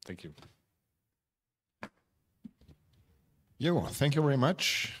side. Thank you. Thank you very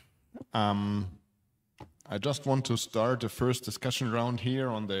much. I just want to start the first discussion round here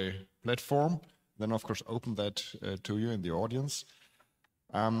on the platform, then of course open that to you in the audience.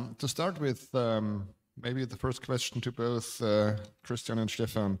 To start with, maybe the first question to both Christian and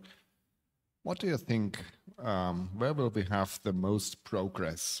Stefan. What do you think, where will we have the most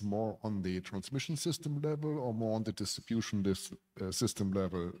progress? More on the transmission system level or more on the distribution system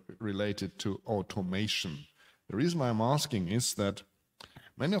level related to automation? The reason why I'm asking is that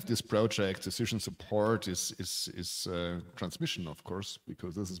many of these projects, decision support is transmission, of course,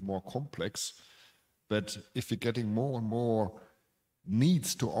 because this is more complex. But if you're getting more and more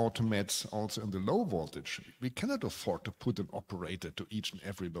needs to automate also in the low voltage, we cannot afford to put an operator to each and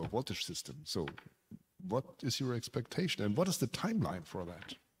every low voltage system. So what is your expectation and what is the timeline for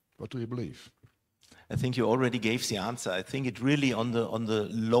that? What do you believe? I think you already gave the answer. I think it really on the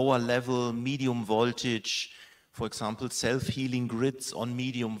lower level, medium voltage, for example, self-healing grids on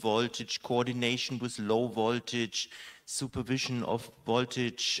medium voltage, coordination with low voltage, supervision of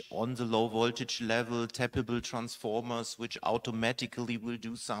voltage on the low voltage level, tappable transformers which automatically will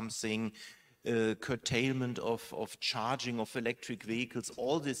do something, curtailment of charging of electric vehicles,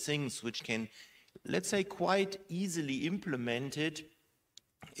 all these things which can, let's say, quite easily implemented.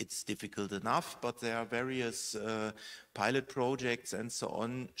 It's difficult enough, but there are various pilot projects and so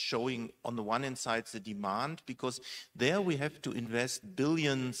on showing on the one hand side the demand, because there we have to invest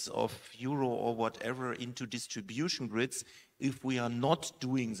billions of euro or whatever into distribution grids if we are not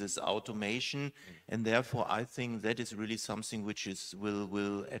doing this automation. And therefore I think that is really something which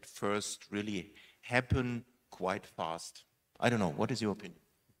will at first really happen quite fast. I don't know, what is your opinion?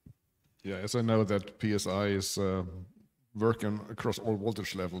 Yeah, as I know that PSI is working across all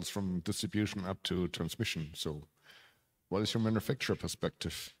voltage levels from distribution up to transmission. So What is your manufacturer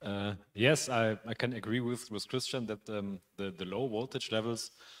perspective? Yes, I can agree with Christian that the low voltage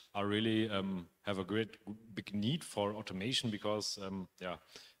levels are really have a great big need for automation because yeah,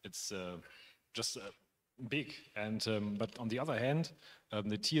 it's just big. And but on the other hand,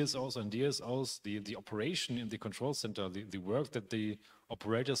 the TSOs and DSOs, the operation in the control center, the work that the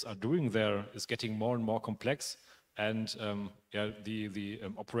operators are doing there is getting more and more complex. And yeah, the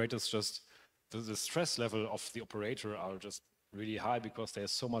operators just the stress level of the operator are just really high because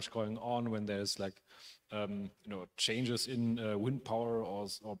there's so much going on when there's like you know, changes in wind power or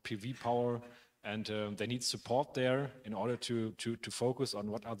PV power, and they need support there in order to focus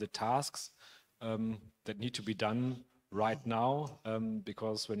on what are the tasks that need to be done right now,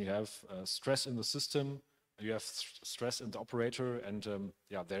 because when you have stress in the system, you have stress in the operator, and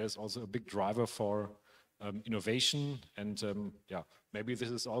yeah, there is also a big driver for innovation, and yeah, maybe this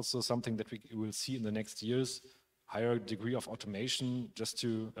is also something that we will see in the next years, higher degree of automation just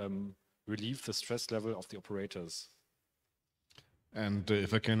to relieve the stress level of the operators. And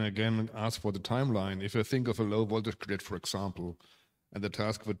if I can again ask for the timeline, if I think of a low voltage grid, for example, and the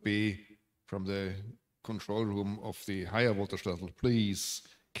task would be from the control room of the higher voltage level, please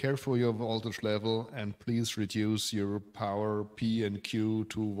care for your voltage level and please reduce your power P and Q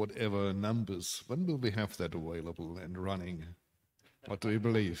to whatever numbers. When will we have that available and running? What do you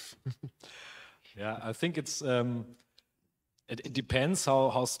believe? Yeah, I think it's it depends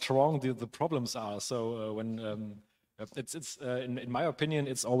how strong the problems are. So when it's in my opinion,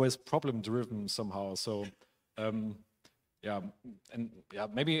 it's always problem driven somehow. So yeah, and yeah,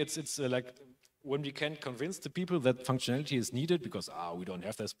 maybe it's like when we can convince the people that functionality is needed because we don't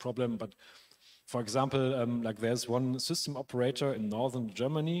have this problem. But for example, like there's one system operator in northern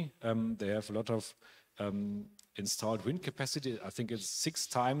Germany. They have a lot of installed wind capacity. I think it's 6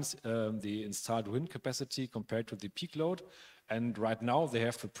 times the installed wind capacity compared to the peak load. And right now they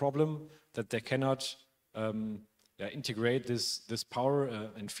have the problem that they cannot integrate this power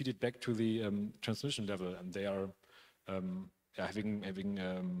and feed it back to the transmission level. And they are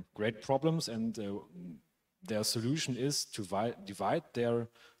having great problems. And their solution is to divide their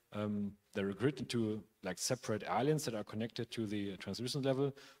grid into like separate islands that are connected to the transmission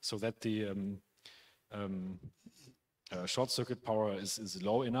level, so that the short circuit power is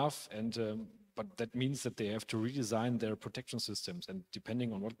low enough, and but that means that they have to redesign their protection systems, and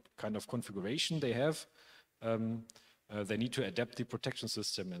depending on what kind of configuration they have, they need to adapt the protection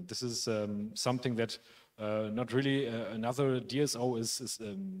system. And this is something that not really another DSO is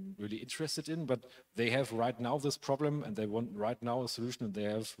really interested in, but they have right now this problem, and they want right now a solution, and they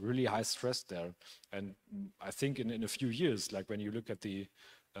have really high stress there. And I think in a few years, like when you look at the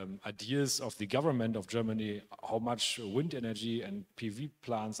ideas of the government of Germany, how much wind energy and PV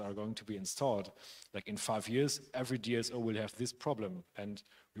plants are going to be installed. Like in 5 years, every DSO will have this problem, and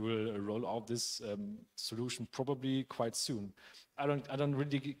we will roll out this solution probably quite soon. I don't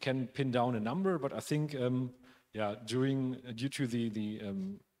really can pin down a number, but I think yeah, due to the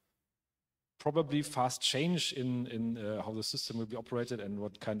probably fast change in how the system will be operated and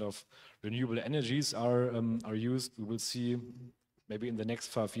what kind of renewable energies are used, we will see maybe in the next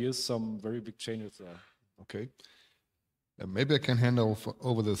 5 years some very big changes there. Okay. Maybe I can hand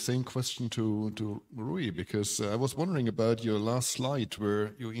over the same question to Rui, because I was wondering about your last slide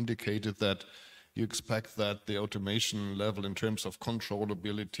where you indicated that you expect that the automation level in terms of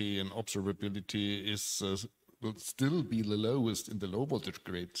controllability and observability will still be the lowest in the low voltage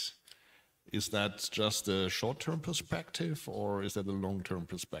grid. Is that just a short-term perspective, or is that a long-term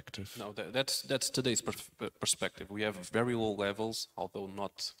perspective? No, that's today's perspective. We have very low levels, although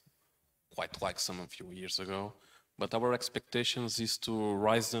not quite like some a few years ago. But our expectations is to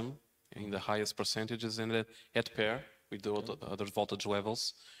rise them in the highest percentages and at pair with the other voltage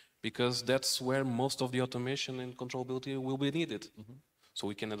levels, because that's where most of the automation and controllability will be needed. So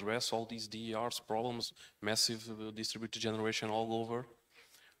we can address all these DERs problems, massive distributed generation all over.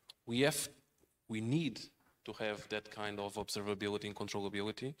 We need to have that kind of observability and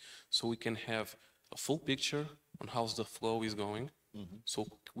controllability, so we can have a full picture on how the flow is going, so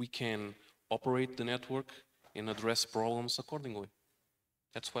we can operate the network and address problems accordingly.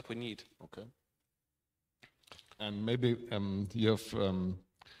 That's what we need. Okay. And maybe you have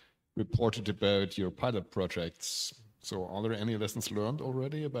reported about your pilot projects. So are there any lessons learned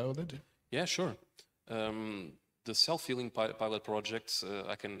already about it? Yeah, sure. The self-healing pilot projects,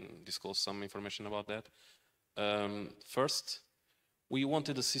 I can disclose some information about that. First, we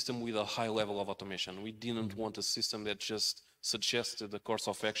wanted a system with a high level of automation. We didn't want a system that just suggested the course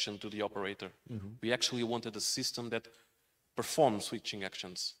of action to the operator. We actually wanted a system that performed switching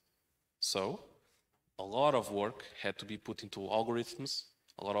actions. So, a lot of work had to be put into algorithms,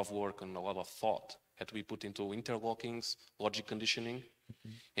 a lot of work and a lot of thought had to be put into interlockings, logic conditioning,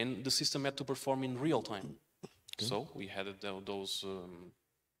 and the system had to perform in real time. So we had those,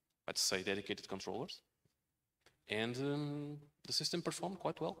 let's say, dedicated controllers, and the system performed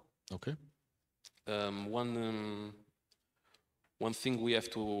quite well. Okay. One thing we have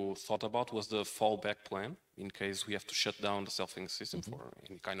to thought about was the fallback plan in case we have to shut down the self-healing system for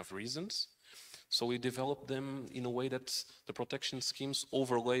any kind of reasons. So we developed them in a way that the protection schemes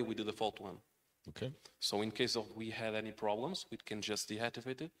overlay with the default one. Okay. So in case of we had any problems, we can just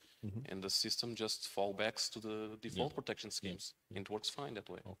deactivate it, and the system just fallbacks to the default protection schemes. It works fine that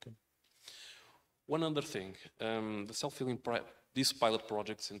way. Okay. One other thing, the self-healing, these pilot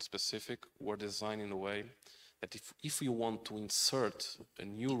projects in specific were designed in a way that if you want to insert a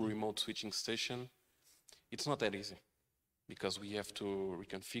new remote switching station, it's not that easy, because we have to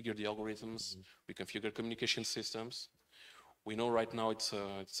reconfigure the algorithms, reconfigure communication systems. We know right now it's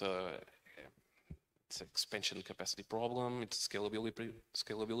an expansion capacity problem, it's a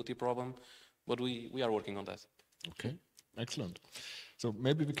scalability problem, but we are working on that. Okay, excellent. So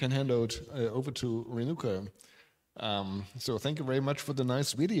maybe we can hand over to Renuka. So thank you very much for the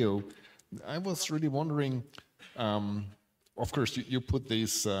nice video. I was really wondering, of course, you put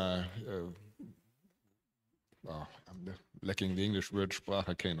these, I'm lacking the English word,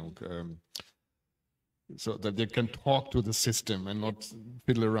 Spracherkennung, so that they can talk to the system and not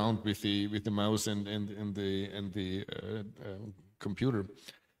fiddle around with the mouse and the computer.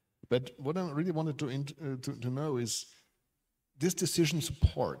 But what I really wanted to know is this decision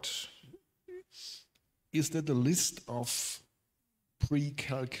support. Is that a list of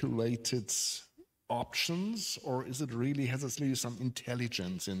pre-calculated options, or is it really has really some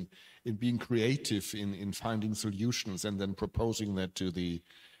intelligence in being creative in finding solutions and then proposing that to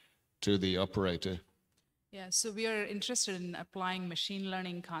the operator? Yeah, so we are interested in applying machine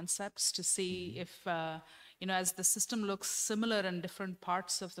learning concepts to see if, as the system looks similar in different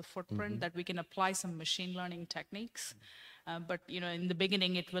parts of the footprint, that we can apply some machine learning techniques. But in the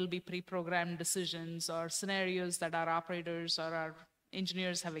beginning, it will be pre-programmed decisions or scenarios that our operators or our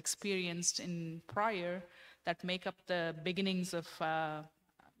engineers have experienced in prior that make up the beginnings of,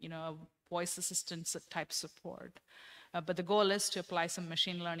 voice assistance type support. But the goal is to apply some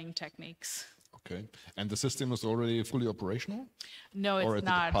machine learning techniques. Okay, and the system is already fully operational? No, it's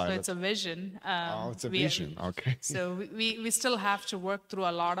not. So it's a vision. It's a vision. Okay. So we still have to work through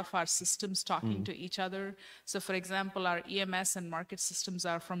a lot of our systems talking to each other. So for example, our EMS and market systems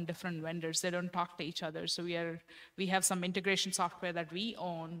are from different vendors. They don't talk to each other. So we have some integration software that we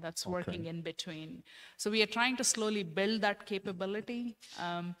own that's working in between. So we are trying to slowly build that capability.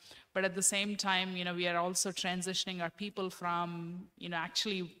 But at the same time, we are also transitioning our people from,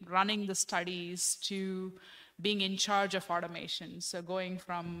 actually running the studies to being in charge of automation. So going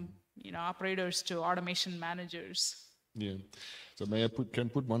from, operators to automation managers. Yeah. So may I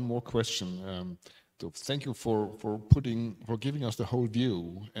put one more question? So thank you for giving us the whole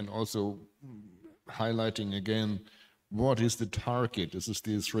view and also highlighting again what is the target. This is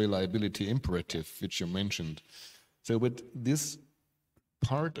this reliability imperative which you mentioned. So with this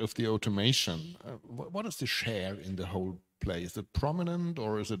part of the automation, what is the share in the whole play? Is it prominent,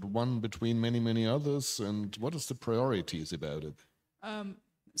 or is it one between many others? And what is the priorities about it?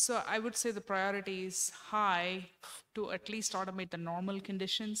 So I would say the priority is high to at least automate the normal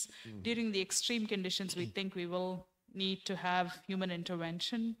conditions. During the extreme conditions, we think we will need to have human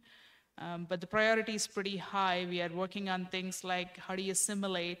intervention. But the priority is pretty high. We are working on things like how do you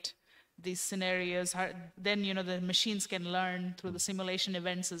simulate these scenarios, then the machines can learn through the simulation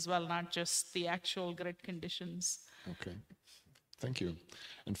events as well, not just the actual grid conditions. Okay, thank you.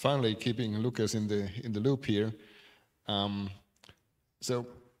 And finally, keeping Lucas in the loop here, so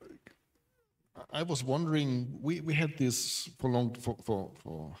I was wondering, we had this for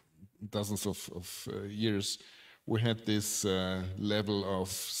dozens of years. We had this level of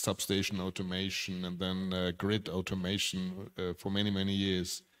substation automation and then grid automation for many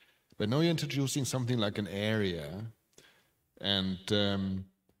years. But now you're introducing something like an area, and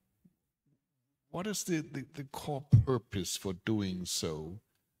what is the core purpose for doing so?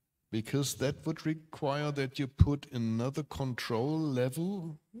 Because that would require that you put another control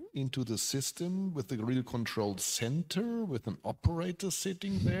level into the system with a real control center, with an operator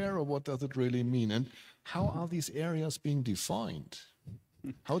sitting there, or what does it really mean? And how are these areas being defined?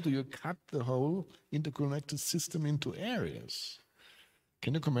 How do you cut the whole interconnected system into areas?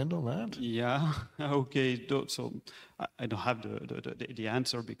 Can you comment on that? Yeah, okay. So I don't have the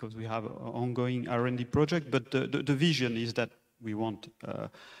answer because we have an ongoing R&D project, but the vision is that we want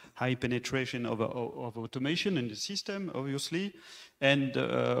high penetration of automation in the system, obviously, and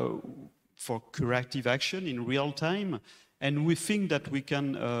for corrective action in real time. And we think that we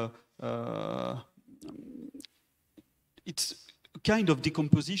can, it's kind of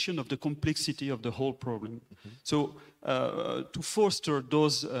decomposition of the complexity of the whole problem. So to foster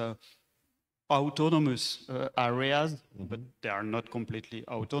those autonomous areas, but they are not completely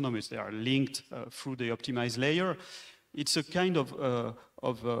autonomous, they are linked through the optimized layer. It's a kind of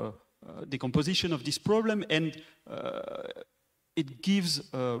decomposition of this problem, and it gives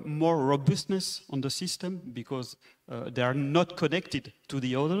more robustness on the system because they are not connected to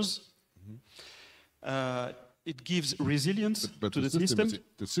the others. It gives resilience to the system.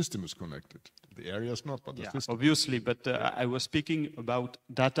 The system is connected. The area is not, but the system. Obviously, but I was speaking about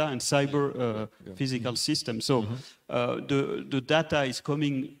data and cyber physical systems. So the data is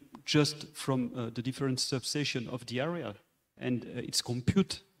coming just from the different substation of the area, and it's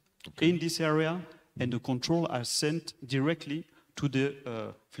compute in this area, and the control are sent directly to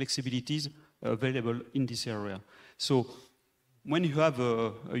the flexibilities available in this area. So when you have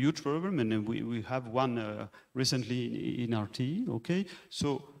a huge problem, and we have one recently in RT, okay,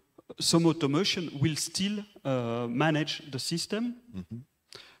 so some automation will still manage the system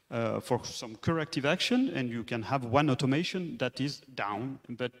for some corrective action, and you can have one automation that is down,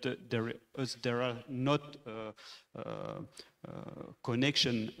 but there are not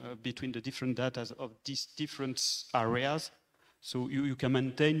connection between the different data of these different areas, so you can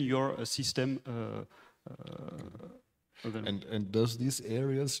maintain your system. And does these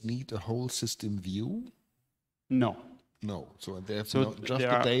areas need a whole system view? No. No, so they have just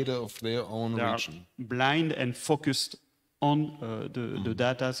the data of their own region. Blind and focused on the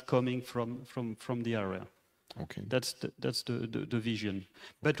data coming from the area. Okay. That's the vision.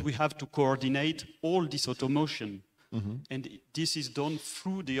 But we have to coordinate all this automation. And this is done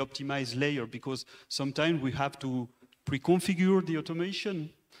through the optimized layer, because sometimes we have to pre-configure the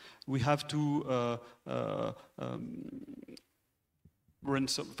automation. We have to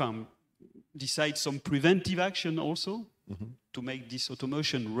decide some preventive action also to make this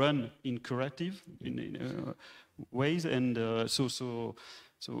automation run in corrective ways, and so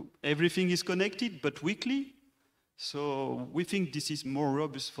everything is connected but weakly. So we think this is more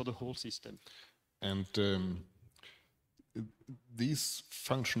robust for the whole system. And this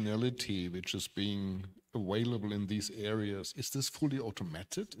functionality which is being available in these areas, is this fully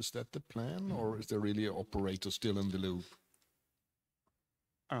automated? Is that the plan, or is there really an operator still in the loop?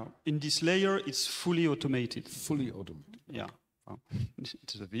 In this layer, it's fully automated. Fully automated. Yeah,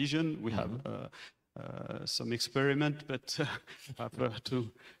 it's a vision. We have some experiment, but have to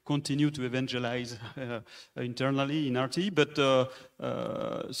continue to evangelize internally in RT. But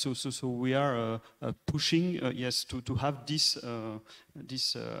so we are pushing, yes, to have this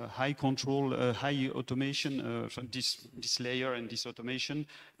this high control, high automation, this layer and this automation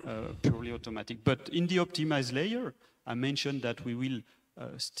purely automatic. But in the optimized layer, I mentioned that we will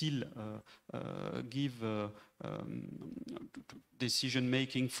still give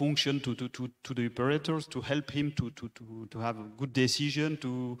decision-making function to the operators to help him to have a good decision,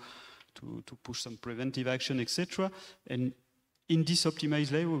 to push some preventive action, etc. And in this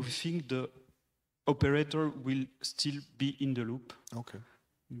optimized layer, we think the operator will still be in the loop. Okay.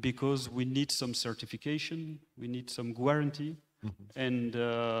 Because we need some certification, we need some guarantee, and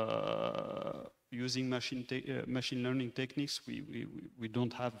using machine learning techniques, we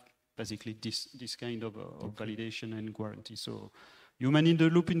don't have basically this kind of validation and guarantee. So human in the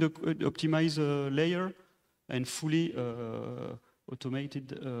loop in the optimized layer, and fully automated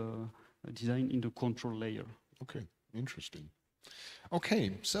design in the control layer. Okay, interesting.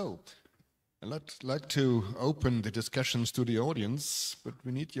 Okay, so I'd like to open the discussions to the audience, but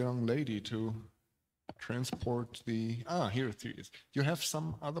we need young lady to transport the, here it is. You have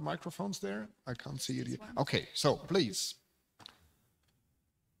some other microphones there? I can't see it yet. Okay, so please.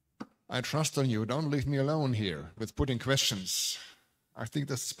 I trust on you. Don't leave me alone here with putting questions. I think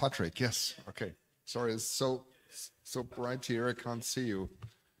this is Patrick. Yes. Okay. Sorry, it's so bright here. I can't see you.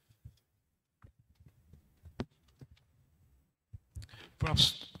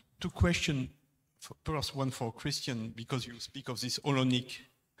 Perhaps two questions. Perhaps one for Christian, because you speak of this holonic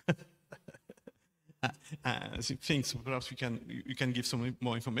things. So perhaps you can give some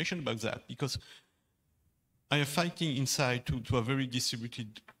more information about that, because I am fighting inside to a very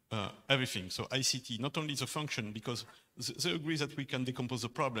distributed everything. So ICT, not only the function, because they agree that we can decompose the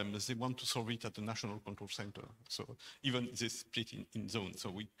problem, but they want to solve it at the national control center. So even they split in zones. So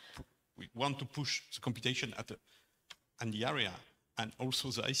we want to push the computation at the area, and also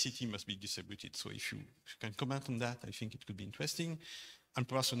the ICT must be distributed. So if you can comment on that, I think it could be interesting. And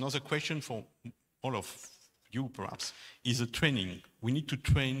perhaps another question for all of you, perhaps, is the training. We need to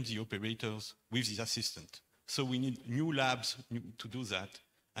train the operators with this assistant. So we need new labs to do that.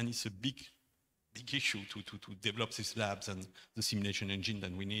 And it's a big issue to develop these labs and the simulation engine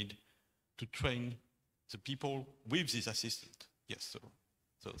that we need to train the people with this assistant. Yes,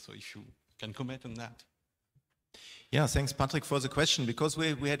 so if you can comment on that. Yeah, thanks, Patrick, for the question, because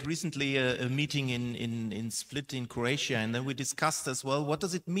we had recently a meeting in Split in Croatia, and then we discussed as well, what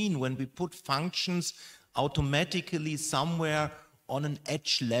does it mean when we put functions automatically somewhere on an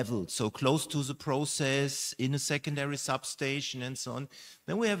edge level, so close to the process, in a secondary substation and so on.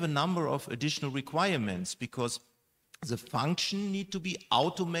 Then we have a number of additional requirements, because the function need to be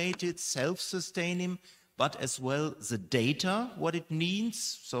automated, self-sustaining, but as well the data, what it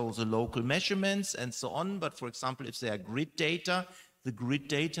needs, so the local measurements and so on. But for example, if they are grid data, the grid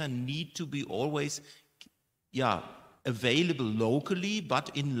data need to be always available locally,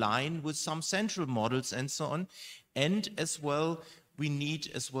 but in line with some central models and so on. And as well, we need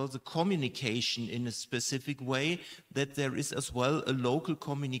as well the communication in a specific way, that there is as well a local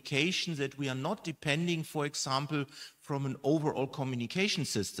communication, that we are not depending, for example, from an overall communication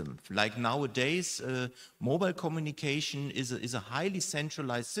system. Like nowadays, mobile communication is a highly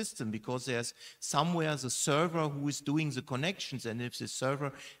centralized system, because there's somewhere the server who is doing the connections, and if the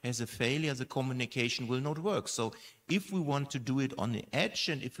server has a failure, the communication will not work. So if we want to do it on the edge,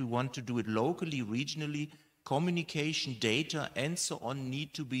 and if we want to do it locally, regionally, communication, data, and so on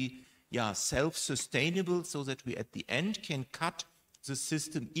need to be self-sustainable, so that we at the end can cut the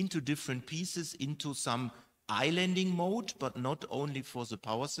system into different pieces, into some islanding mode, but not only for the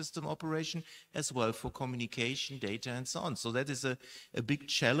power system operation, as well for communication, data, and so on. So that is a big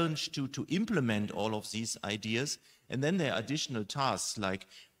challenge to implement all of these ideas. And then there are additional tasks like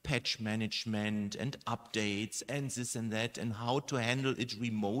patch management and updates and this and that, and how to handle it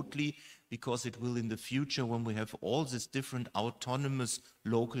remotely, because it will in the future, when we have all these different autonomous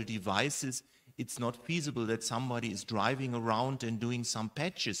local devices, it's not feasible that somebody is driving around and doing some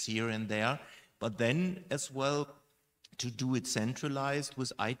patches here and there, but then as well to do it centralized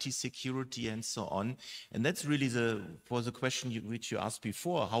with IT security and so on. And that's really for the question which you asked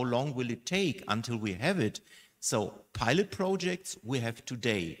before, how long will it take until we have it? So pilot projects we have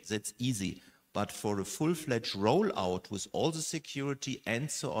today, that's easy. But for a full-fledged rollout with all the security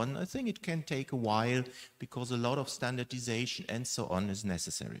and so on, I think it can take a while, because a lot of standardization and so on is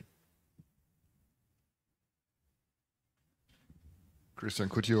necessary. Christian,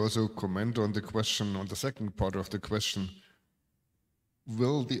 could you also comment on the question, on the second part of the question?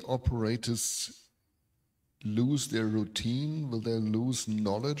 Will the operators lose their routine? Will they lose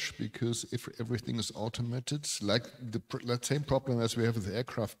knowledge? Because if everything is automated, like the same problem as we have with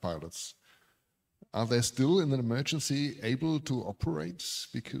aircraft pilots, are they still in an emergency able to operate?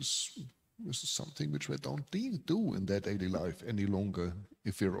 Because this is something which we don't do in their daily life any longer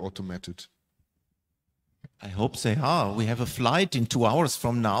if we're automated. I hope they are. We have a flight in 2 hours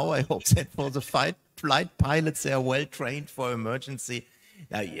from now. I hope that for the flight pilots, they are well trained for emergency.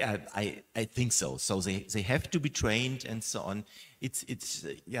 I think so. So they have to be trained and so on.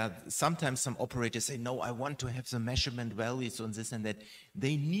 Sometimes some operators say, no, I want to have the measurement values on this and that.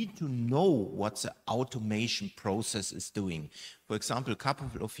 They need to know what the automation process is doing. For example, a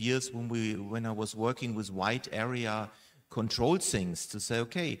couple of years when I was working with wide area control things, to say,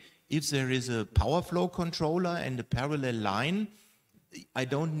 okay, if there is a power flow controller and a parallel line, I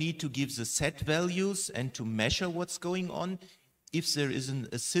don't need to give the set values and to measure what's going on. If there is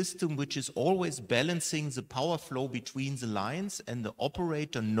a system which is always balancing the power flow between the lines, and the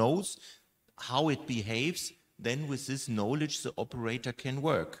operator knows how it behaves, then with this knowledge the operator can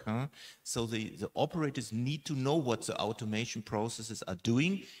work. So the operators need to know what the automation processes are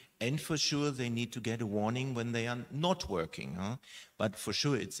doing, and for sure they need to get a warning when they are not working. But for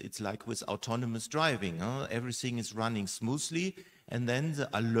sure it's like with autonomous driving. Everything is running smoothly, and then the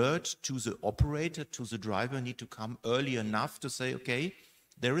alert to the operator, to the driver, need to come early enough to say, okay,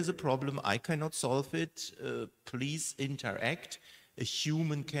 there is a problem, I cannot solve it, please interact. A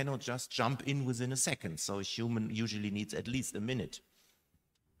human cannot just jump in within a second, so a human usually needs at least a minute.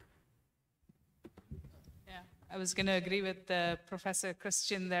 Yeah, I was going to agree with Professor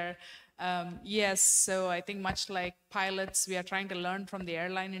Christian there. Yes, so I think much like pilots, we are trying to learn from the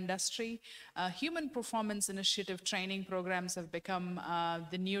airline industry. Human performance initiative training programs have become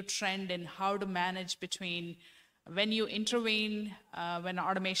the new trend in how to manage between when you intervene, when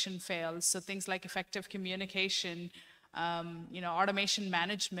automation fails. So things like effective communication, automation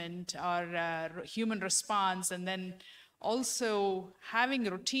management, or human response, and then also having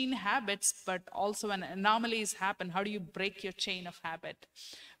routine habits, but also when anomalies happen, how do you break your chain of habit?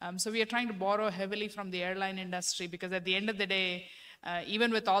 So we are trying to borrow heavily from the airline industry, because at the end of the day,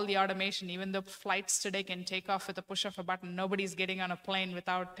 even with all the automation, even though flights today can take off with a push of a button, nobody's getting on a plane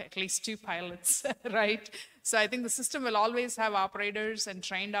without at least 2 pilots, right? So I think the system will always have operators and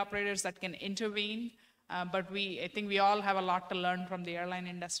trained operators that can intervene, but I think we all have a lot to learn from the airline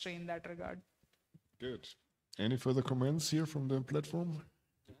industry in that regard. Good. Any further comments here from the platform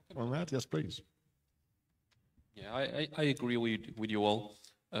on that? Yes, please. Yeah, I agree with you all.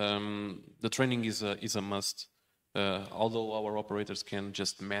 The training is a must. Although our operators can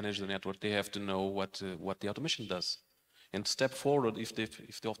just manage the network, they have to know what the automation does, and step forward if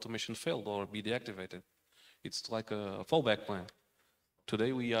the automation failed or be deactivated. It's like a fallback plan.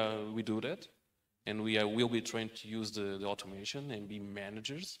 Today we do that, and we will be trained to use the automation and be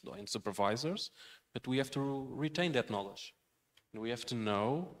managers and supervisors. But we have to retain that knowledge, and we have to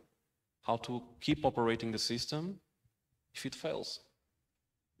know how to keep operating the system if it fails.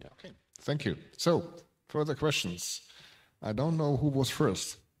 Yeah. Okay. Thank you. So, further questions? I don't know who was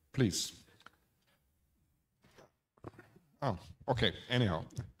first. Please. Oh, okay. Anyhow.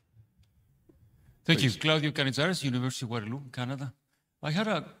 Thank you. Claudio Canizares, University of Waterloo, Canada. I had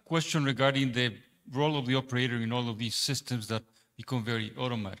a question regarding the role of the operator in all of these systems that become very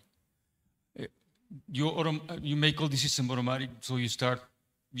automatic. You make all the system automatic, so you start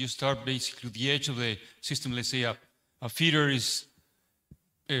basically at the edge of the system. Let's say a feeder is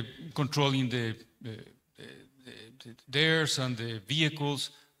controlling the theirs and the vehicles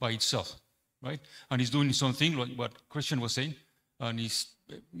by itself, right? And it's doing something like what Christian was saying, and it's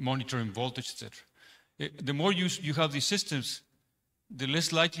monitoring voltage, etc. The more you have these systems, the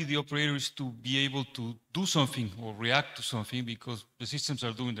less likely the operator is to be able to do something or react to something, because the systems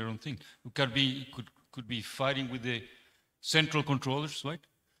are doing their own thing. You could be fighting with the central controllers, right?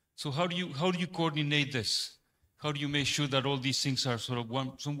 So how do you coordinate this? How do you make sure that all these things are sort of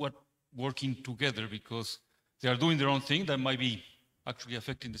somewhat working together, because they are doing their own thing that might be actually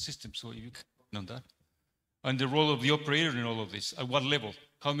affecting the system? So you can comment on that. And the role of the operator in all of this, at what level?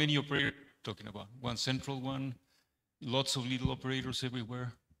 How many operators are you talking about? One central one? Lots of little operators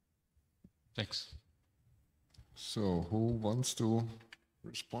everywhere? Thanks. So who wants to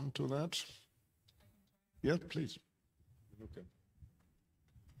respond to that? Yeah, please. Okay.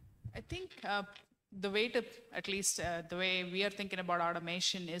 I think the way to, at least the way we are thinking about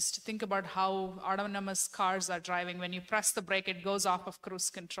automation, is to think about how autonomous cars are driving. When you press the brake, it goes off of cruise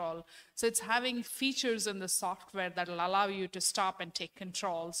control. So it's having features in the software that will allow you to stop and take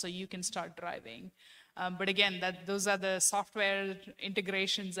control so you can start driving. But again, those are the software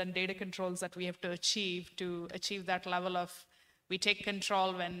integrations and data controls that we have to achieve that level of, we take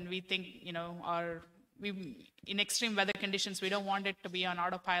control when we think, in extreme weather conditions, we don't want it to be on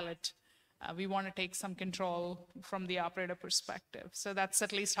autopilot. We want to take some control from the operator perspective. So that's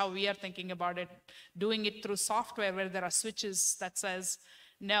at least how we are thinking about it, doing it through software where there are switches that says,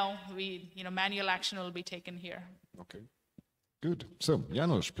 no, manual action will be taken here. Okay, good. So,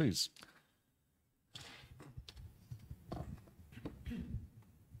 Janusz, please.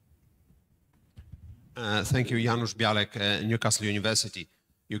 Thank you, Janusz Bialek, Newcastle University,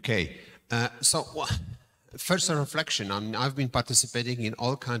 UK. First a reflection. I've been participating in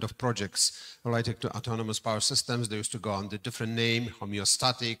all kinds of projects related to autonomous power systems. They used to go under different name,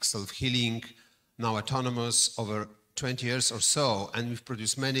 homeostatic, self-healing, now autonomous, over 20 years or so. And we've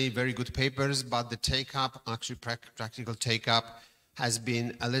produced many very good papers, but the take-up, actually practical take-up, has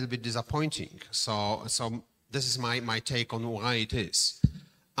been a little bit disappointing. So this is my take on why it is.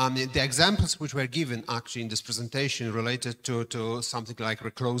 The examples which were given actually in this presentation related to something like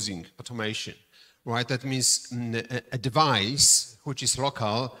reclosing automation, right? That means a device which is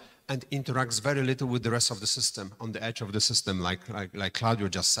local and interacts very little with the rest of the system, on the edge of the system, like Claudio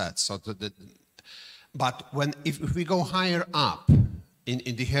just said. So but if we go higher up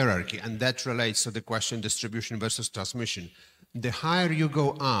in the hierarchy, and that relates to the question distribution versus transmission, the higher you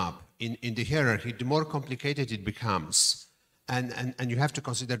go up in the hierarchy, the more complicated it becomes. And you have to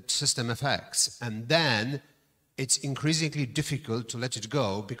consider system effects. And then it's increasingly difficult to let it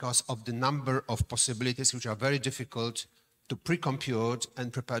go because of the number of possibilities which are very difficult to pre-compute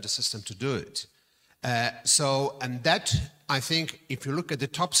and prepare the system to do it. And that, I think, if you look at the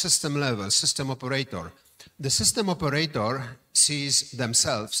top system level, system operator, the system operator sees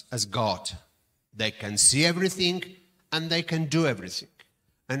themselves as God. They can see everything and they can do everything.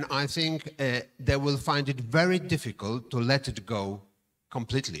 And I think they will find it very difficult to let it go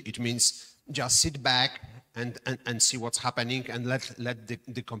completely. It means just sit back and see what's happening and let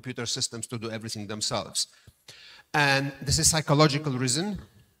the computer systems to do everything themselves. And this is psychological reason.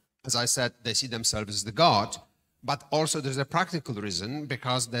 As I said, they see themselves as the God. But also there's a practical reason,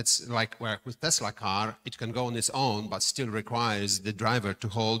 because that's like where with Tesla car, it can go on its own, but still requires the driver to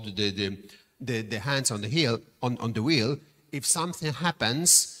hold the hands on the wheel. If something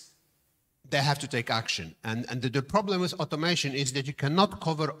happens, they have to take action. And the problem with automation is that you cannot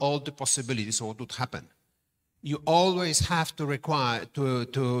cover all the possibilities of what would happen. You always have to require to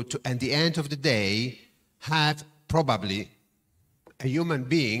at the end of the day, have probably a human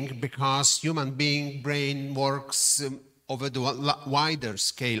being, because human being brain works over the wider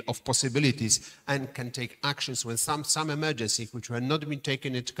scale of possibilities and can take actions when some emergency which were not been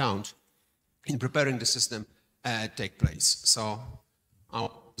taken into account in preparing the system take place. So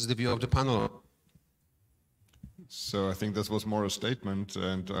that's the view of the panel. So I think this was more a statement,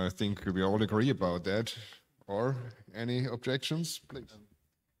 and I think we all agree about that. Or any objections, please?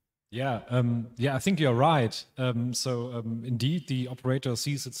 Yeah, I think you're right. Indeed, the operator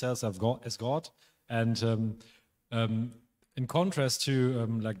sees itself as God, and in contrast to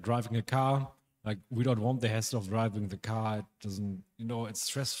like driving a car, like we don't want the hassle of driving the car. It doesn't, it's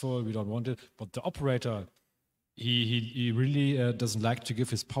stressful. We don't want it. But the operator, he really doesn't like to give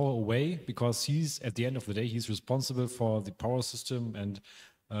his power away, because he's at the end of the day he's responsible for the power system, and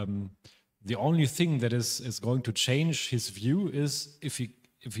the only thing that is going to change his view is if he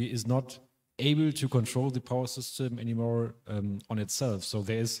is not able to control the power system anymore on itself. So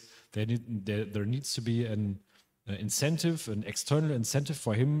there needs to be an incentive, an external incentive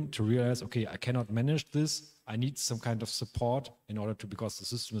for him to realize, okay, I cannot manage this. I need some kind of support in order to, because the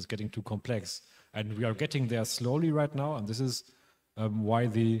system is getting too complex. And we are getting there slowly right now. And this is why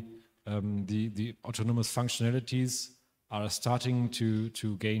the autonomous functionalities are starting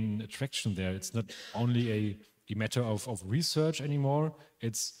to gain traction there. It's not only a matter of research anymore.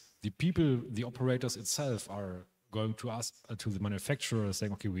 It's the people, the operators itself are going to ask to the manufacturer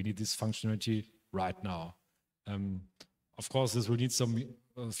saying, okay, we need this functionality right now. Of course, this will need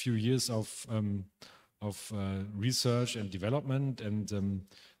a few years of research and development, and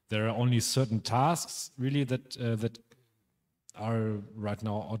there are only certain tasks really that are right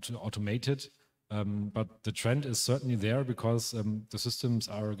now automated. But the trend is certainly there, because the systems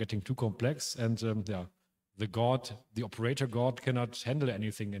are getting too complex, and the operator God cannot handle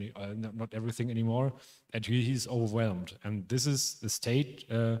anything, not everything anymore, and he's overwhelmed. And this is the state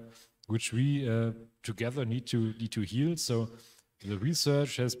which we together need to heal. So the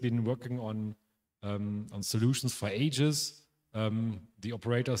research has been working on solutions for ages. The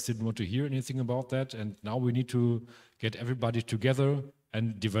operators didn't want to hear anything about that, and now we need to get everybody together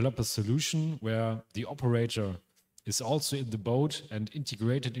and develop a solution where the operator is also in the boat and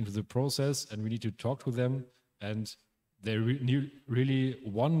integrated into the process, and we need to talk to them, and they really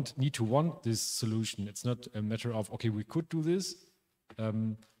need to want this solution. It's not a matter of, okay, we could do this,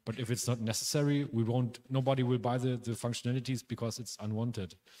 but if it's not necessary, nobody will buy the functionalities because it's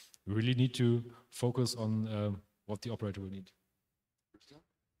unwanted. We really need to focus on what the operator will need.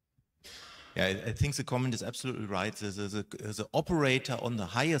 Yeah, I think the comment is absolutely right. The operator on the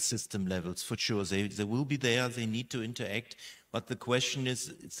higher system levels, for sure, they will be there, they need to interact. But the question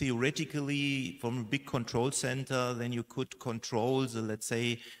is, theoretically, from a big control center, then you could control let's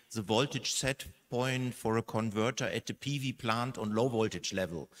say, the voltage set point for a converter at the PV plant on low voltage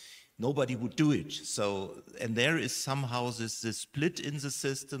level. Nobody would do it. So, and there is somehow this split in the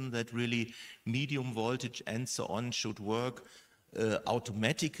system that really medium voltage and so on should work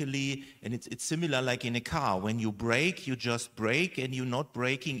automatically, and it's similar like in a car. When you brake, you just brake, and you're not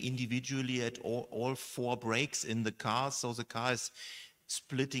braking individually at all four brakes in the car, so the car is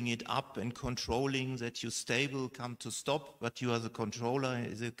splitting it up and controlling that you stable, come to stop, but you are the controller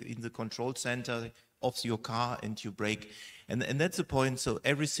in the control center of your car, and you brake. And that's the point. So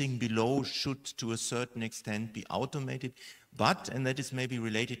everything below should, to a certain extent, be automated. But, and that is maybe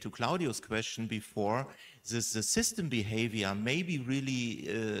related to Claudio's question before, the system behavior may be really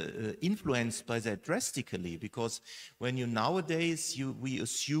influenced by that drastically, because when you nowadays, we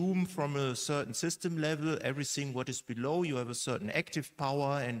assume from a certain system level, everything what is below, you have a certain active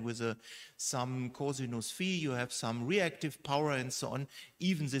power, and with some cosinus phi, you have some reactive power and so on.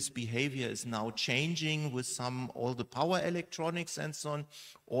 Even this behavior is now changing with all the power electronics and so on,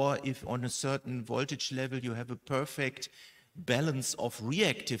 or if on a certain voltage level you have a perfect balance of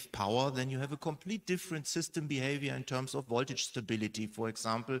reactive power, then you have a complete different system behavior in terms of voltage stability, for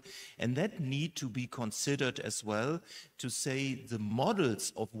example, and that need to be considered as well, to say the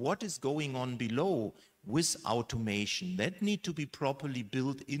models of what is going on below with automation, that need to be properly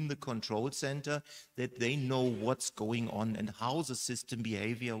built in the control center, that they know what's going on and how the system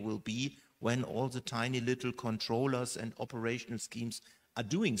behavior will be when all the tiny little controllers and operational schemes are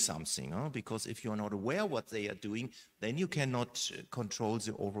doing something, because if you're not aware what they are doing, then you cannot control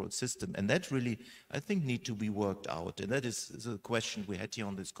the overall system. And that really, I think, need to be worked out. And that is the question we had here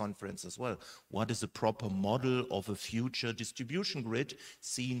on this conference as well. What is a proper model of a future distribution grid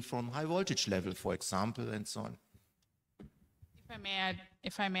seen from high voltage level, for example, and so on?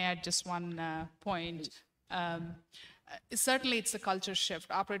 If I may add just one point. Certainly, it's a culture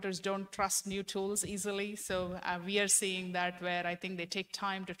shift. Operators don't trust new tools easily. So we are seeing that where I think they take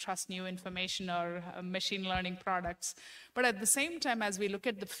time to trust new information or machine learning products. But at the same time, as we look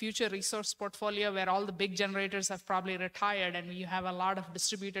at the future resource portfolio where all the big generators have probably retired and you have a lot of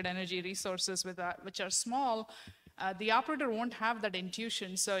distributed energy resources which are small, the operator won't have that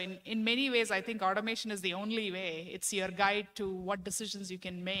intuition. So in many ways, I think automation is the only way. It's your guide to what decisions you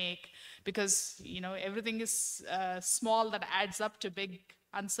can make, because everything is small that adds up to big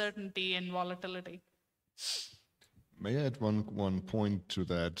uncertainty and volatility. May I add one point to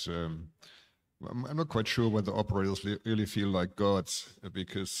that? I'm not quite sure whether operators really feel like gods,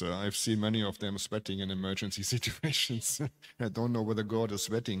 because I've seen many of them sweating in emergency situations. I don't know whether God is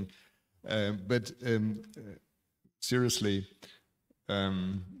sweating, but seriously,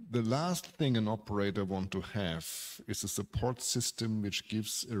 the last thing an operator wants to have is a support system which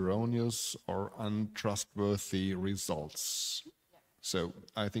gives erroneous or untrustworthy results. So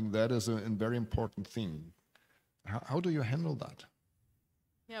I think that is a very important thing. How do you handle that?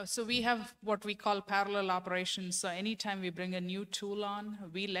 Yeah, so we have what we call parallel operations. So anytime we bring a new tool on,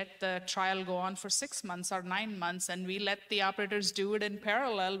 we let the trial go on for 6 months or 9 months, and we let the operators do it in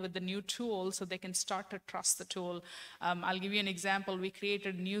parallel with the new tool so they can start to trust the tool. I'll give you an example. We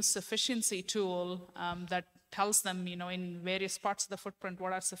created a new sufficiency tool that tells them, in various parts of the footprint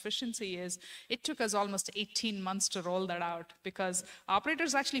what our sufficiency is. It took us almost 18 months to roll that out because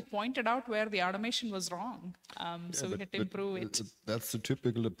operators actually pointed out where the automation was wrong. So we had to improve it. That's the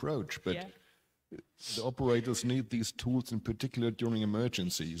typical approach, but the operators need these tools in particular during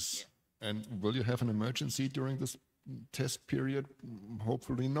emergencies. And will you have an emergency during this test period?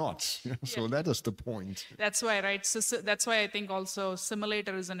 Hopefully not. So that is the point. That's why, right? So that's why I think also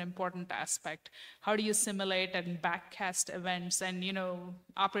simulator is an important aspect. How do you simulate and backcast events? And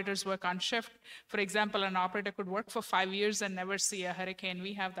operators work on shift. For example, an operator could work for 5 years and never see a hurricane.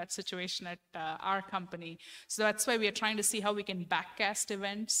 We have that situation at our company. So that's why we are trying to see how we can backcast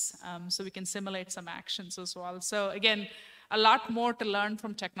events so we can simulate some actions as well. So again, a lot more to learn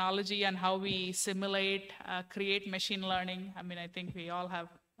from technology and how we simulate, create machine learning. I mean, I think we all have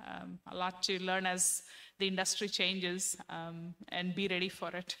a lot to learn as the industry changes and be ready for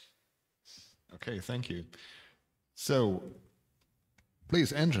it. Okay, thank you. So,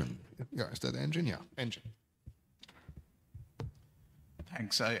 please, engine. Yeah, is that engine? Yeah, engine.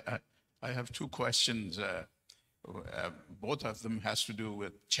 Thanks. I have 2 questions. Both of them has to do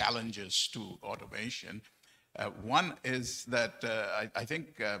with challenges to automation. One is that I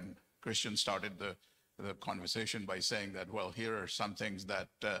think Christian started the conversation by saying that, well, here are some things that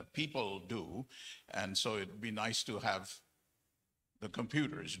people do, and so it'd be nice to have the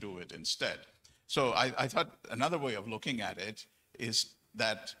computers do it instead. So I thought another way of looking at it is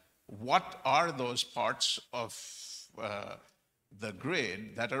that what are those parts of the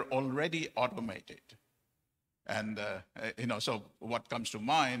grid that are already automated? And, so what comes to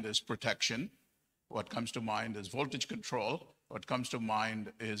mind is protection. What comes to mind is voltage control. What comes to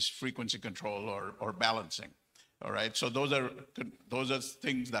mind is frequency control or balancing. All right. So those are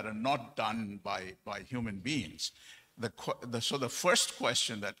things that are not done by human beings. So the first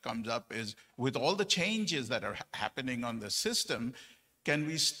question that comes up is, with all the changes that are happening on the system, can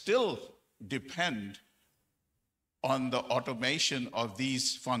we still depend on the automation of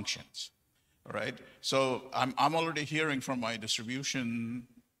these functions? All right. So I'm already hearing from my distribution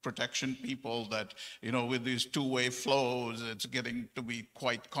protection people that, with these two-way flows, it's getting to be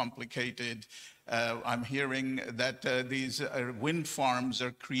quite complicated. I'm hearing that these wind farms are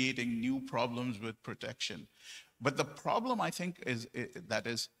creating new problems with protection. But the problem, I think, is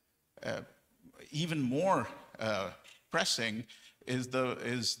even more pressing is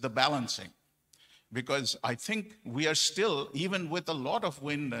the balancing. Because I think we are still, even with a lot of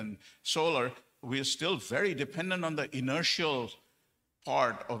wind and solar, we are still very dependent on the inertial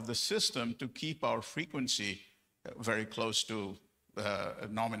part of the system to keep our frequency very close to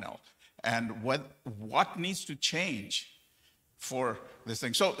nominal. And what needs to change for this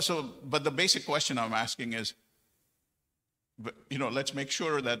thing? But the basic question I'm asking is, let's make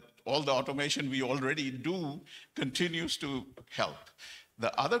sure that all the automation we already do continues to help.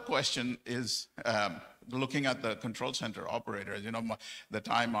 the other question is looking at the control center operators. You know, the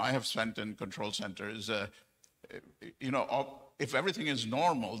time I have spent in control centers, you know, if everything is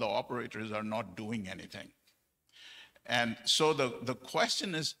normal, the operators are not doing anything. And so the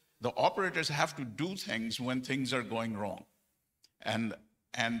question is, the operators have to do things when things are going wrong. And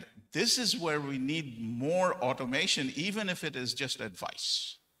this is where we need more automation, even if it is just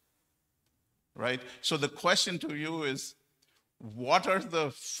advice, right? So the question to you is, what are the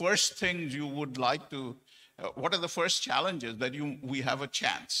first things you would like to, what are the first challenges that we have a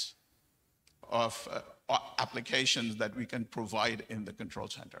chance of applications that we can provide in the control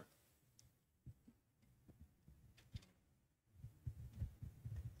center?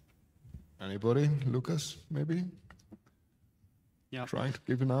 Anybody? Lucas, maybe? Yeah. Trying to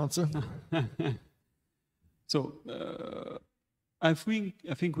give an answer. So I think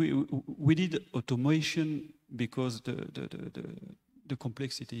we did automation because the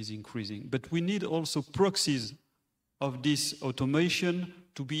complexity is increasing, but we need also proxies of this automation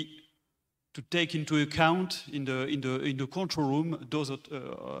to take into account in the control room those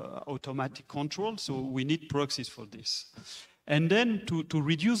automatic controls. So we need proxies for this. And then to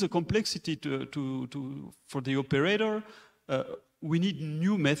reduce the complexity for the operator, we need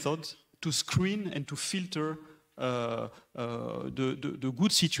new methods to screen and to filter the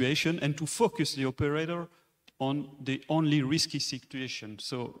good situation and to focus the operator on the only risky situation.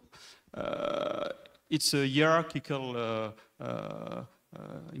 So it's a hierarchical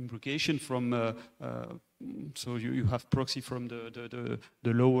imbrication from so you have proxy from the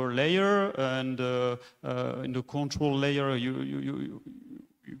lower layer, and in the control layer you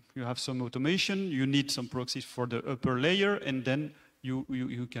have some automation. You need some proxies for the upper layer, and then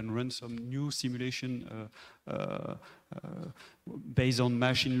you can run some new simulation based on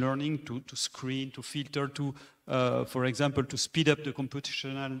machine learning to screen, to filter, to for example, to speed up the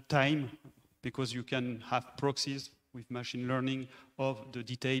computational time, because you can have proxies with machine learning of the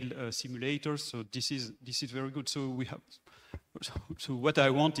detailed simulators. So this is very good. So we have. So what I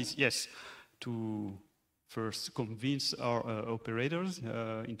want is, yes, to first convince our operators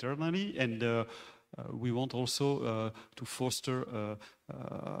internally, and we want also to foster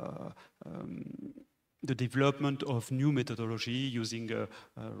the development of new methodology using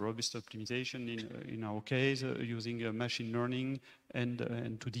robust optimization in our case, using machine learning, and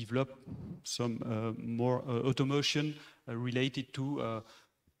to develop some more automation related to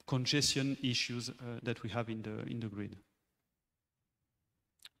congestion issues that we have in the grid.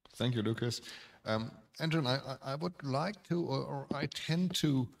 Thank you, Lucas. Andrew, I would like to, or I tend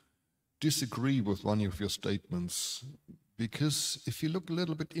to disagree with one of your statements, because if you look a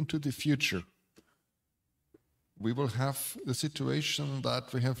little bit into the future, we will have the situation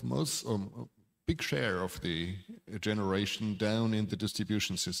that we have most, a big share of the generation down in the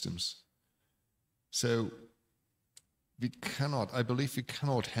distribution systems. So we cannot, I believe we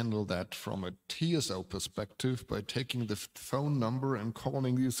cannot handle that from a TSO perspective by taking the phone number and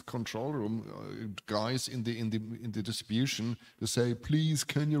calling these control room guys in the distribution to say, please,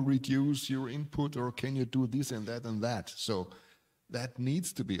 can you reduce your input, or can you do this and that and that? So that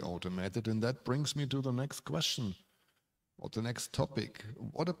needs to be automated, and that brings me to the next question, or the next topic.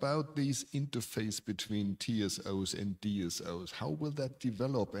 What about these interface between TSOs and DSOs? How will that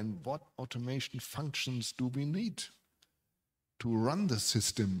develop, and what automation functions do we need to run the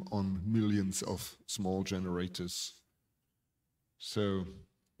system on millions of small generators? So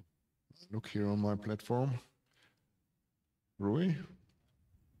look here on my platform. Rui?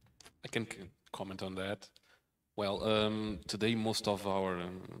 I can comment on that. Well, today most of our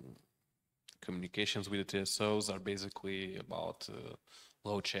communications with the TSOs are basically about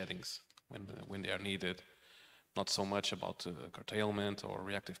load sheddings when they are needed, not so much about curtailment or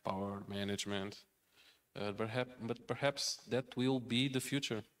reactive power management. But perhaps that will be the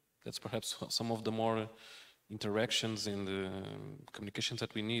future. That's perhaps some of the more interactions in the communications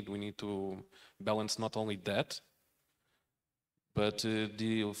that we need. We need to balance not only that, but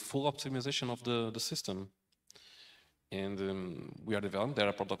the full optimization of the system. And we are developing, there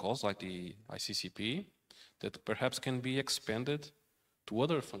are protocols like the ICCP that perhaps can be expanded to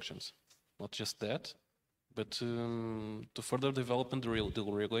other functions, not just that, but to further develop the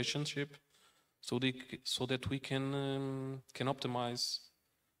relationship, so that we can optimize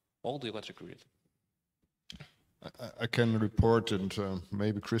all the electric grid. I can report, and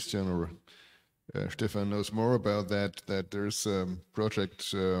maybe Christian or Stefan knows more about that, that there's a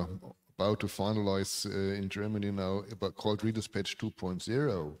project about to finalize in Germany now called Redispatch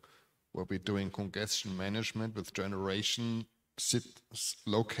 2.0, where we're doing congestion management with generation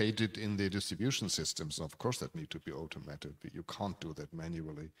located in the distribution systems. Of course, that need to be automated. You can't do that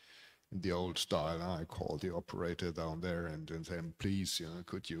manually in the old style. I call the operator down there and say, please,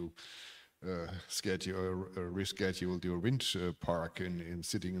 could you reschedule your wind park in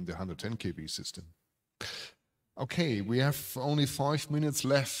sitting in the 110 kV system? Okay, we have only 5 minutes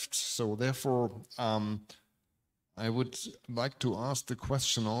left, so therefore I would like to ask the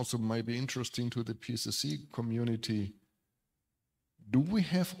question also, maybe interesting to the PSSC community. Do we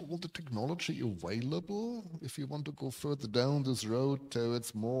have all the technology available if you want to go further down this road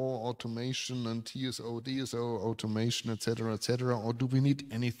towards more automation and TSO, DSO automation, etc., or do we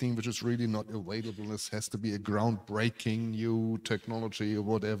need anything which is really not available? This has to be a groundbreaking new technology or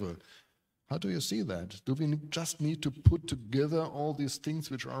whatever. How do you see that? Do we just need to put together all these things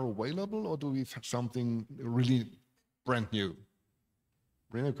which are available, or do we have something really brand new?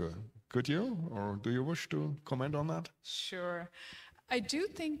 Renuka, could you, or do you wish to comment on that? Sure. I do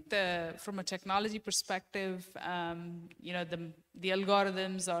think from a technology perspective, the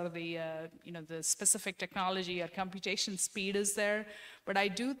algorithms or the specific technology or computation speed is there, but I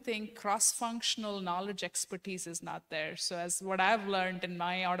do think cross-functional knowledge expertise is not there. So as what I've learned in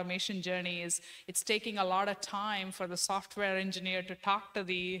my automation journey is it's taking a lot of time for the software engineer to talk to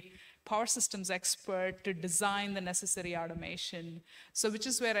the power systems expert to design the necessary automation. So which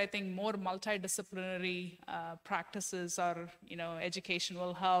is where I think more multidisciplinary practices or education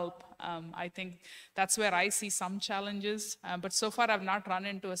will help. I think that's where I see some challenges, but so far I've not run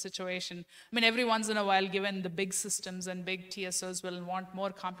into a situation. I mean, every once in a while, given the big systems and big TSOs will want more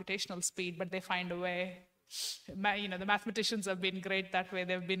computational speed, but they find a way. The mathematicians have been great that way.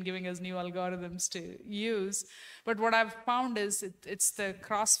 They've been giving us new algorithms to use. But what I've found is it's the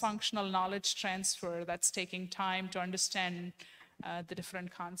cross-functional knowledge transfer that's taking time to understand the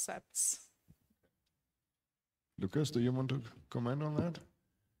different concepts. Lucas, do you want to comment on that?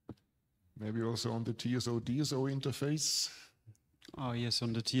 Maybe also on the TSO-DSO interface? Oh, yes,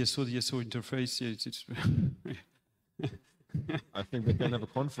 on the TSO-DSO interface, it's I think we can have a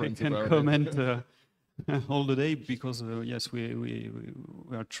conference I can about comment, it. All the day, because yes, we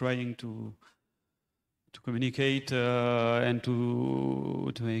are trying to communicate and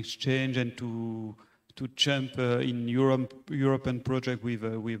to exchange and to jump in European project with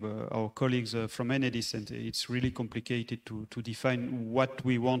our colleagues from Enedis, and it's really complicated to define what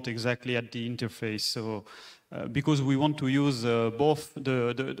we want exactly at the interface. So because we want to use both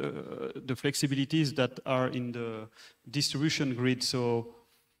the flexibilities that are in the distribution grid. So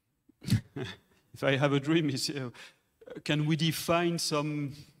if I have a dream, is can we define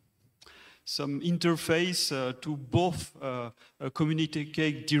some interface to both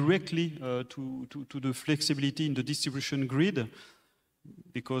communicate directly to the flexibility in the distribution grid,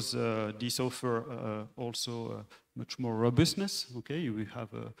 because this offer also much more robustness. Okay, we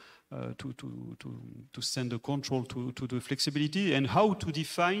have to send the control to the flexibility, and how to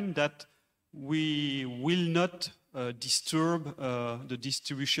define that we will not disturb the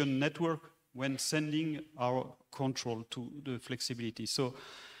distribution network when sending our control to the flexibility. So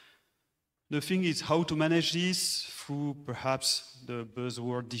the thing is how to manage this through perhaps the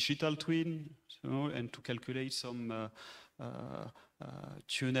buzzword digital twin, and to calculate some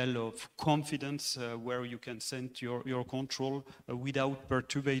tunnel of confidence where you can send your control without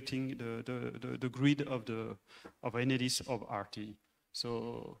perturbating the grid of Enedis of RT.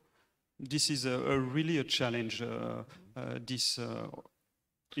 So this is really a challenge.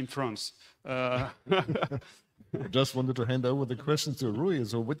 In France. I just wanted to hand over the question to Rui.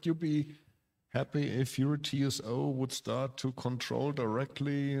 So would you be happy if your TSO would start to control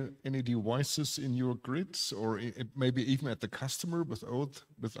directly any devices in your grids, or maybe even at the customer without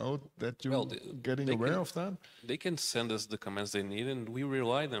that you're getting aware of that? They can send us the commands they need and we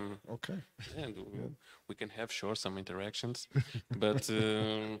rely them. Okay. And we can have some interactions, but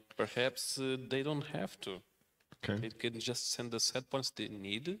perhaps they don't have to. Okay. It can just send the set points they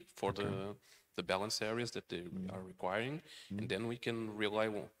need for the balance areas that they are requiring, and then we can rely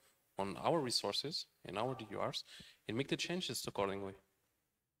on our resources and our DURs and make the changes accordingly.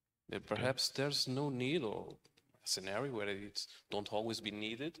 Perhaps there's no need or a scenario where it don't always be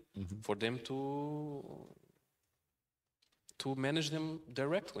needed for them to manage them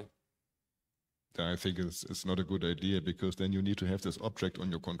directly. I think it's not a good idea, because then you need to have this object on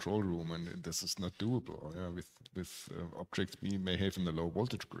your control room, and this is not doable with objects we may have in the low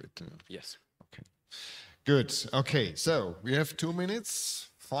voltage grid. Yes. Okay. Good. Okay, so we have 2 minutes.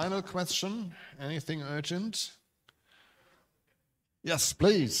 Final question. Anything urgent? Yes,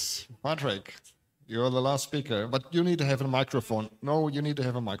 please, Patrick. You're the last speaker, but you need to have a microphone. No, you need to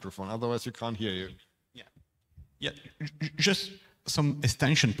have a microphone, otherwise we can't hear you. Yeah. Yeah, just some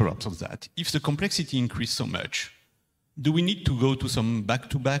extension perhaps of that. If the complexity increased so much, do we need to go to some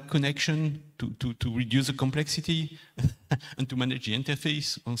back-to-back connection to reduce the complexity and to manage the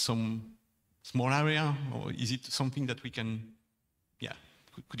interface on some small area? Or is it something that we can, yeah,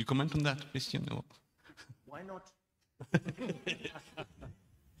 could you comment on that, Christian? Or? Why not?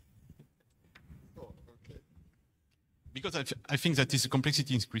 Because I think that this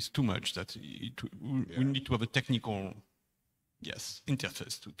complexity increase too much, that we need to have a technical, yes,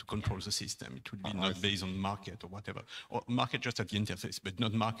 interface to control the system. It would be not based on market or whatever, or market just at the interface, but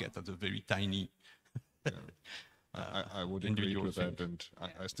not market at a very tiny. I would agree with that, and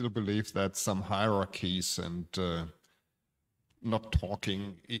I still believe that some hierarchies and not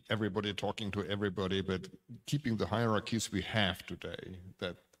everybody talking to everybody, but keeping the hierarchies we have today,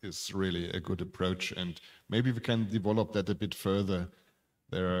 that is really a good approach, and maybe we can develop that a bit further.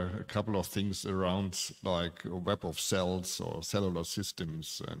 There are a couple of things around, like a web of cells or cellular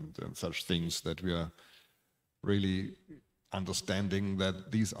systems and such things, that we are really understanding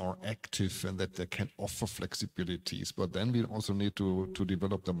that these are active and that they can offer flexibilities. But then we also need to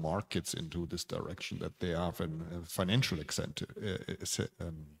develop the markets into this direction, that they have a financial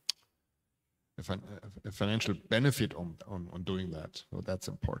a financial benefit on doing that. So that's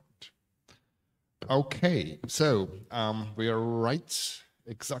important. Okay, so we are right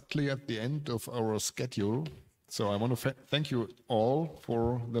exactly at the end of our schedule. So I want to thank you all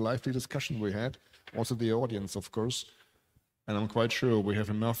for the lively discussion we had, also the audience, of course. And I'm quite sure we have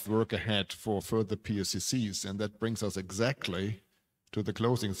enough work ahead for further PSCCs, and that brings us exactly to the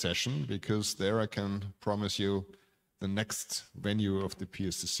closing session, because there I can promise you the next venue of the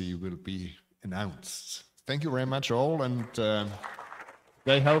PSCC will be announced. Thank you very much all, and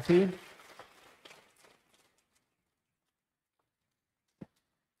stay healthy.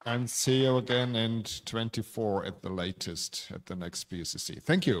 And see you again in 24 at the latest at the next PSCC.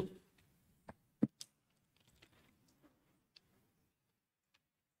 Thank you.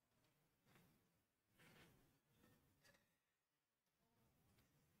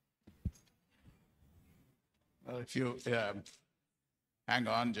 Well, if you hang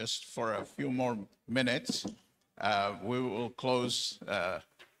on just for a few more minutes, we will close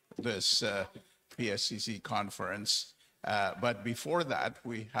this PSCC conference. But before that,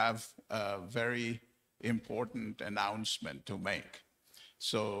 we have a very important announcement to make.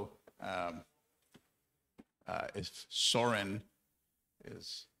 So if Soren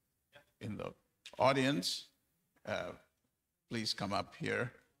is in the audience, please come up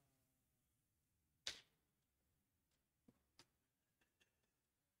here.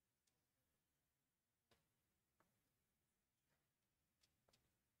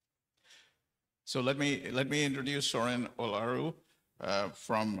 So let me introduce Soren Olaru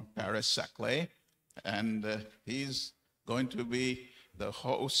from Parreira, and he's going to be the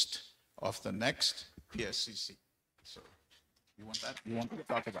host of the next PSCC. So you want that? You want to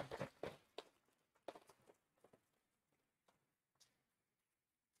talk about that?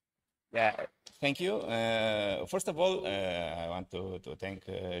 Yeah, thank you. First of all, I want to thank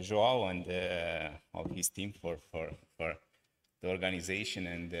Joao and all his team for the organization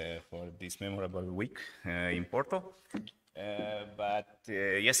and for this memorable week in Porto. But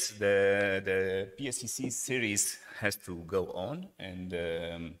yes, the PSCC series has to go on, and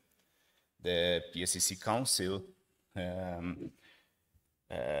the PSCC Council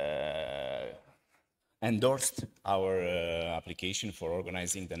endorsed our application for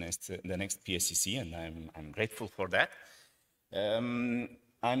organizing the next PSCC, and I'm grateful for that.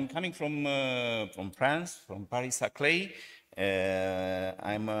 I'm coming from France, from Paris-Saclay.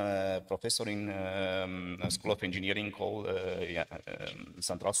 I'm a professor in a school of engineering called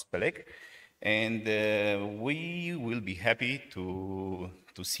Central Spelec, and we will be happy to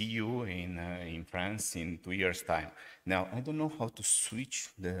see you in France in 2 years' time. Now, I don't know how to switch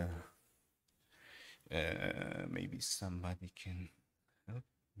the. Maybe somebody can help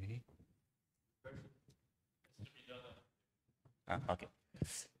me. Okay.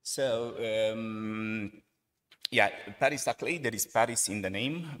 So. Yeah, Paris-Saclay, there is Paris in the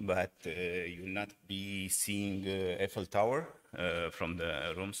name, but you will not be seeing Eiffel Tower from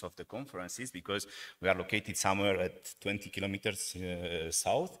the rooms of the conferences, because we are located somewhere at 20 kilometers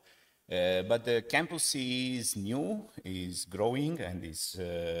south. But the campus is new, is growing, and is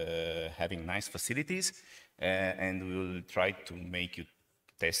having nice facilities. And we will try to make you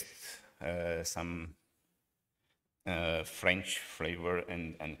test some French flavor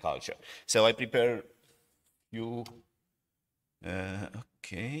and culture. So I prepare you,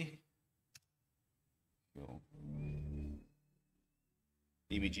 okay,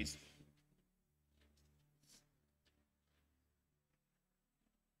 images.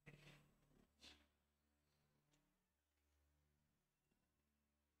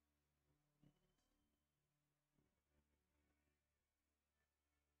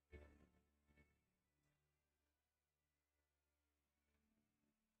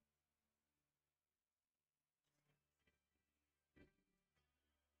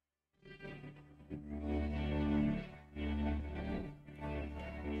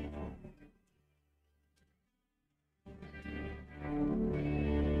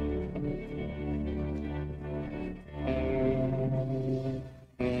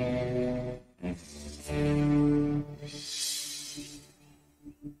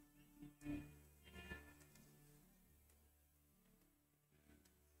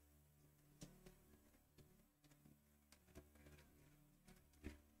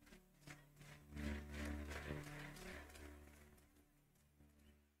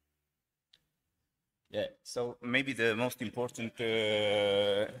 Yeah, so maybe the most important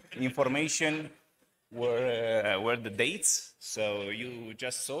information were the dates. So you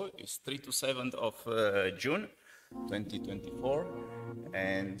just saw it's 3 to 7th of June 2024.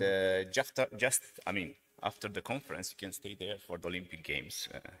 And I mean, after the conference, you can stay there for the Olympic Games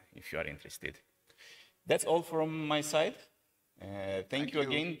if you are interested. That's all from my side. Thank you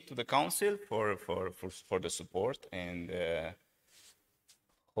again to the Council for the support, and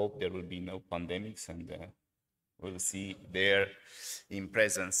hope there will be no pandemics, and we'll see there in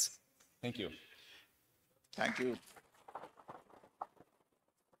presence. Thank you. Thank you.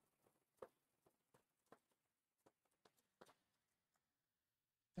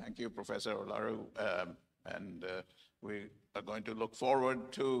 Thank you, Professor Olaru. And we are going to look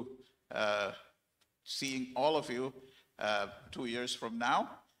forward to seeing all of you 2 years from now.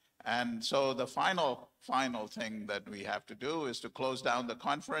 And so the final thing that we have to do is to close down the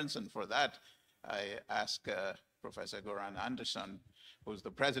conference. And for that, I ask Professor Goran Andersson, who's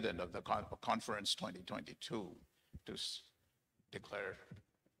the president of the conference 2022, to declare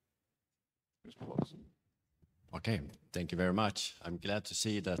his close. Okay, thank you very much. I'm glad to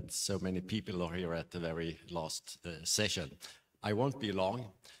see that so many people are here at the very last session. I won't be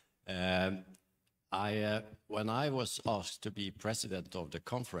long. When I was asked to be president of the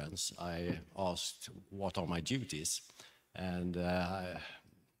conference, I asked what are my duties, and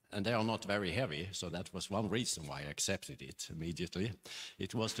they are not very heavy, so that was one reason why I accepted it immediately.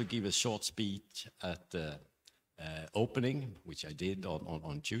 It was to give a short speech at the opening, which I did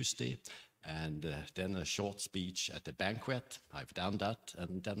on Tuesday, and then a short speech at the banquet. I've done that,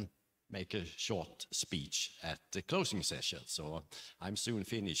 and then make a short speech at the closing session. So I'm soon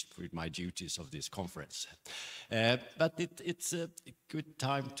finished with my duties of this conference. But it's a good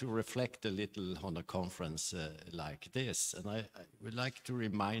time to reflect a little on a conference like this. And I would like to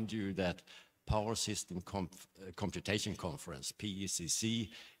remind you that Power System Computation Conference,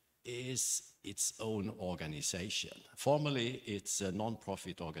 PECC, is its own organization. Formally, it's a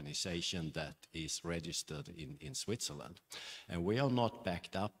non-profit organization that is registered in Switzerland. And we are not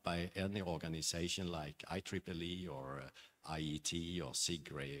backed up by any organization like IEEE or IET or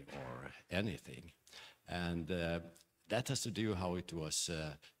SIGRE or anything. And that has to do how it was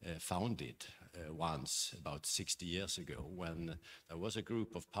founded once, about 60 years ago, when there was a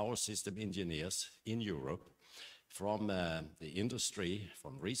group of power system engineers in Europe from the industry,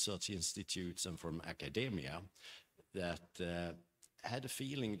 from research institutes, and from academia that had a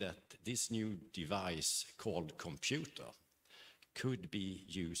feeling that this new device called computer could be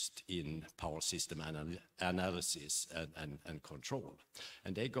used in power system analysis and control.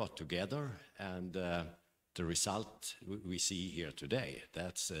 And they got together, and the result we see here today,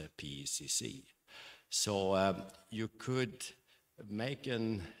 that's PECC. So you could make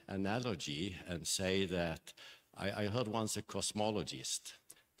an analogy and say that I heard once a cosmologist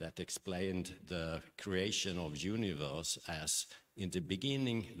that explained the creation of universe as in the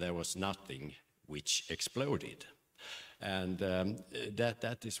beginning there was nothing which exploded. And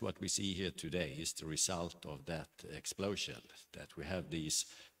that is what we see here today, is the result of that explosion, that we have these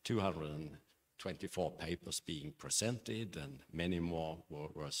 224 papers being presented and many more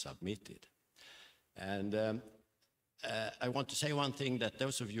were submitted. And I want to say one thing, that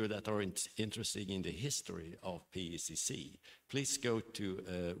those of you that are interested in the history of PECC, please go to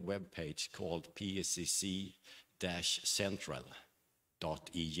a webpage called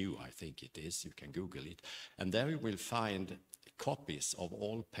PECC-central.eu, I think it is, you can Google it, and there you will find copies of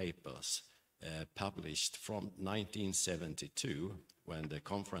all papers published from 1972, when the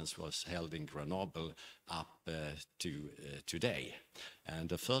conference was held in Grenoble, up to today. And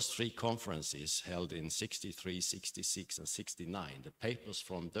the first three conferences held in 63, 66, and 69, the papers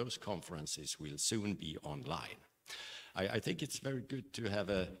from those conferences will soon be online. I think it's very good to have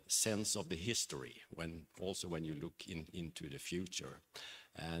a sense of the history, also when you look into the future.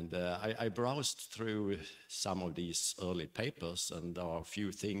 And I browsed through some of these early papers, and there are a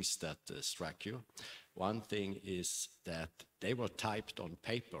few things that struck you. One thing is that they were typed on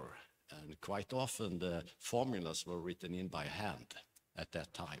paper, and quite often the formulas were written in by hand at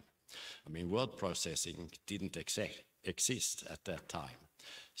that time. I mean, word processing didn't exist at that time.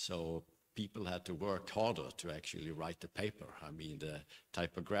 So people had to work harder to actually write the paper. I mean, the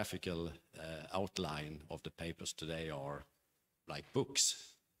typographical outline of the papers today are like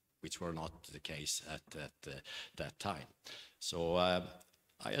books, which were not the case at that time. So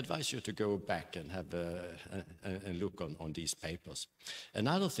I advise you to go back and have a look on these papers.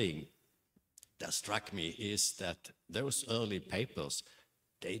 Another thing that struck me is that those early papers,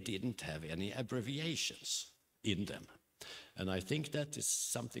 they didn't have any abbreviations in them. And I think that is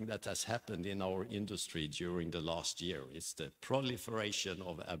something that has happened in our industry during the last year. It's the proliferation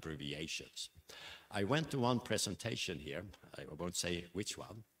of abbreviations. I went to one presentation here, I won't say which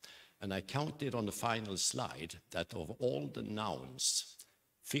one, and I counted on the final slide that of all the nouns,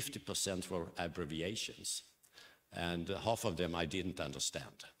 50% were abbreviations, and half of them I didn't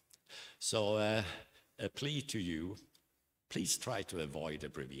understand. So a plea to you, please try to avoid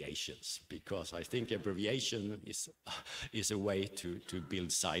abbreviations, because I think abbreviation is a way to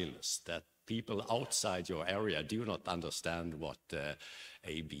build silence, that people outside your area do not understand what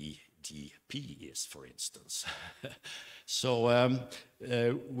ABDP is, for instance. So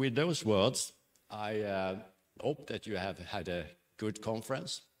with those words, I hope that you have had a good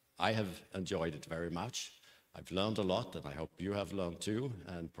conference. I have enjoyed it very much. I've learned a lot, and I hope you have learned too,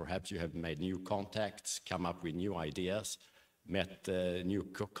 and perhaps you have made new contacts, come up with new ideas, met new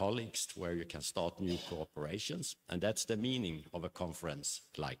colleagues where you can start new cooperations, and that's the meaning of a conference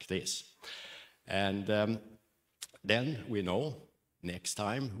like this. And then we know next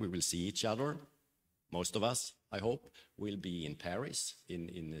time we will see each other, most of us, I hope, will be in Paris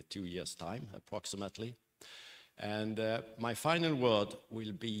in 2 years' time, approximately. And my final word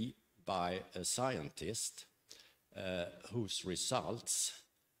will be by a scientist whose results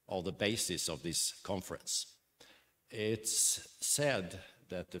are the basis of this conference. It's said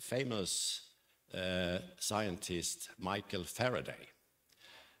that the famous scientist Michael Faraday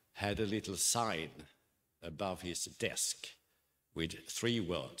had a little sign above his desk with 3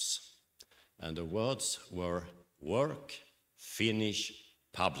 words. And the words were work, finish,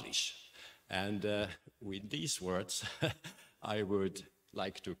 publish. And with these words, I would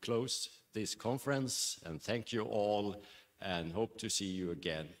like to close this conference and thank you all and hope to see you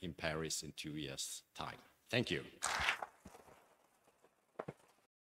again in Paris in 2 years' time. Thank you.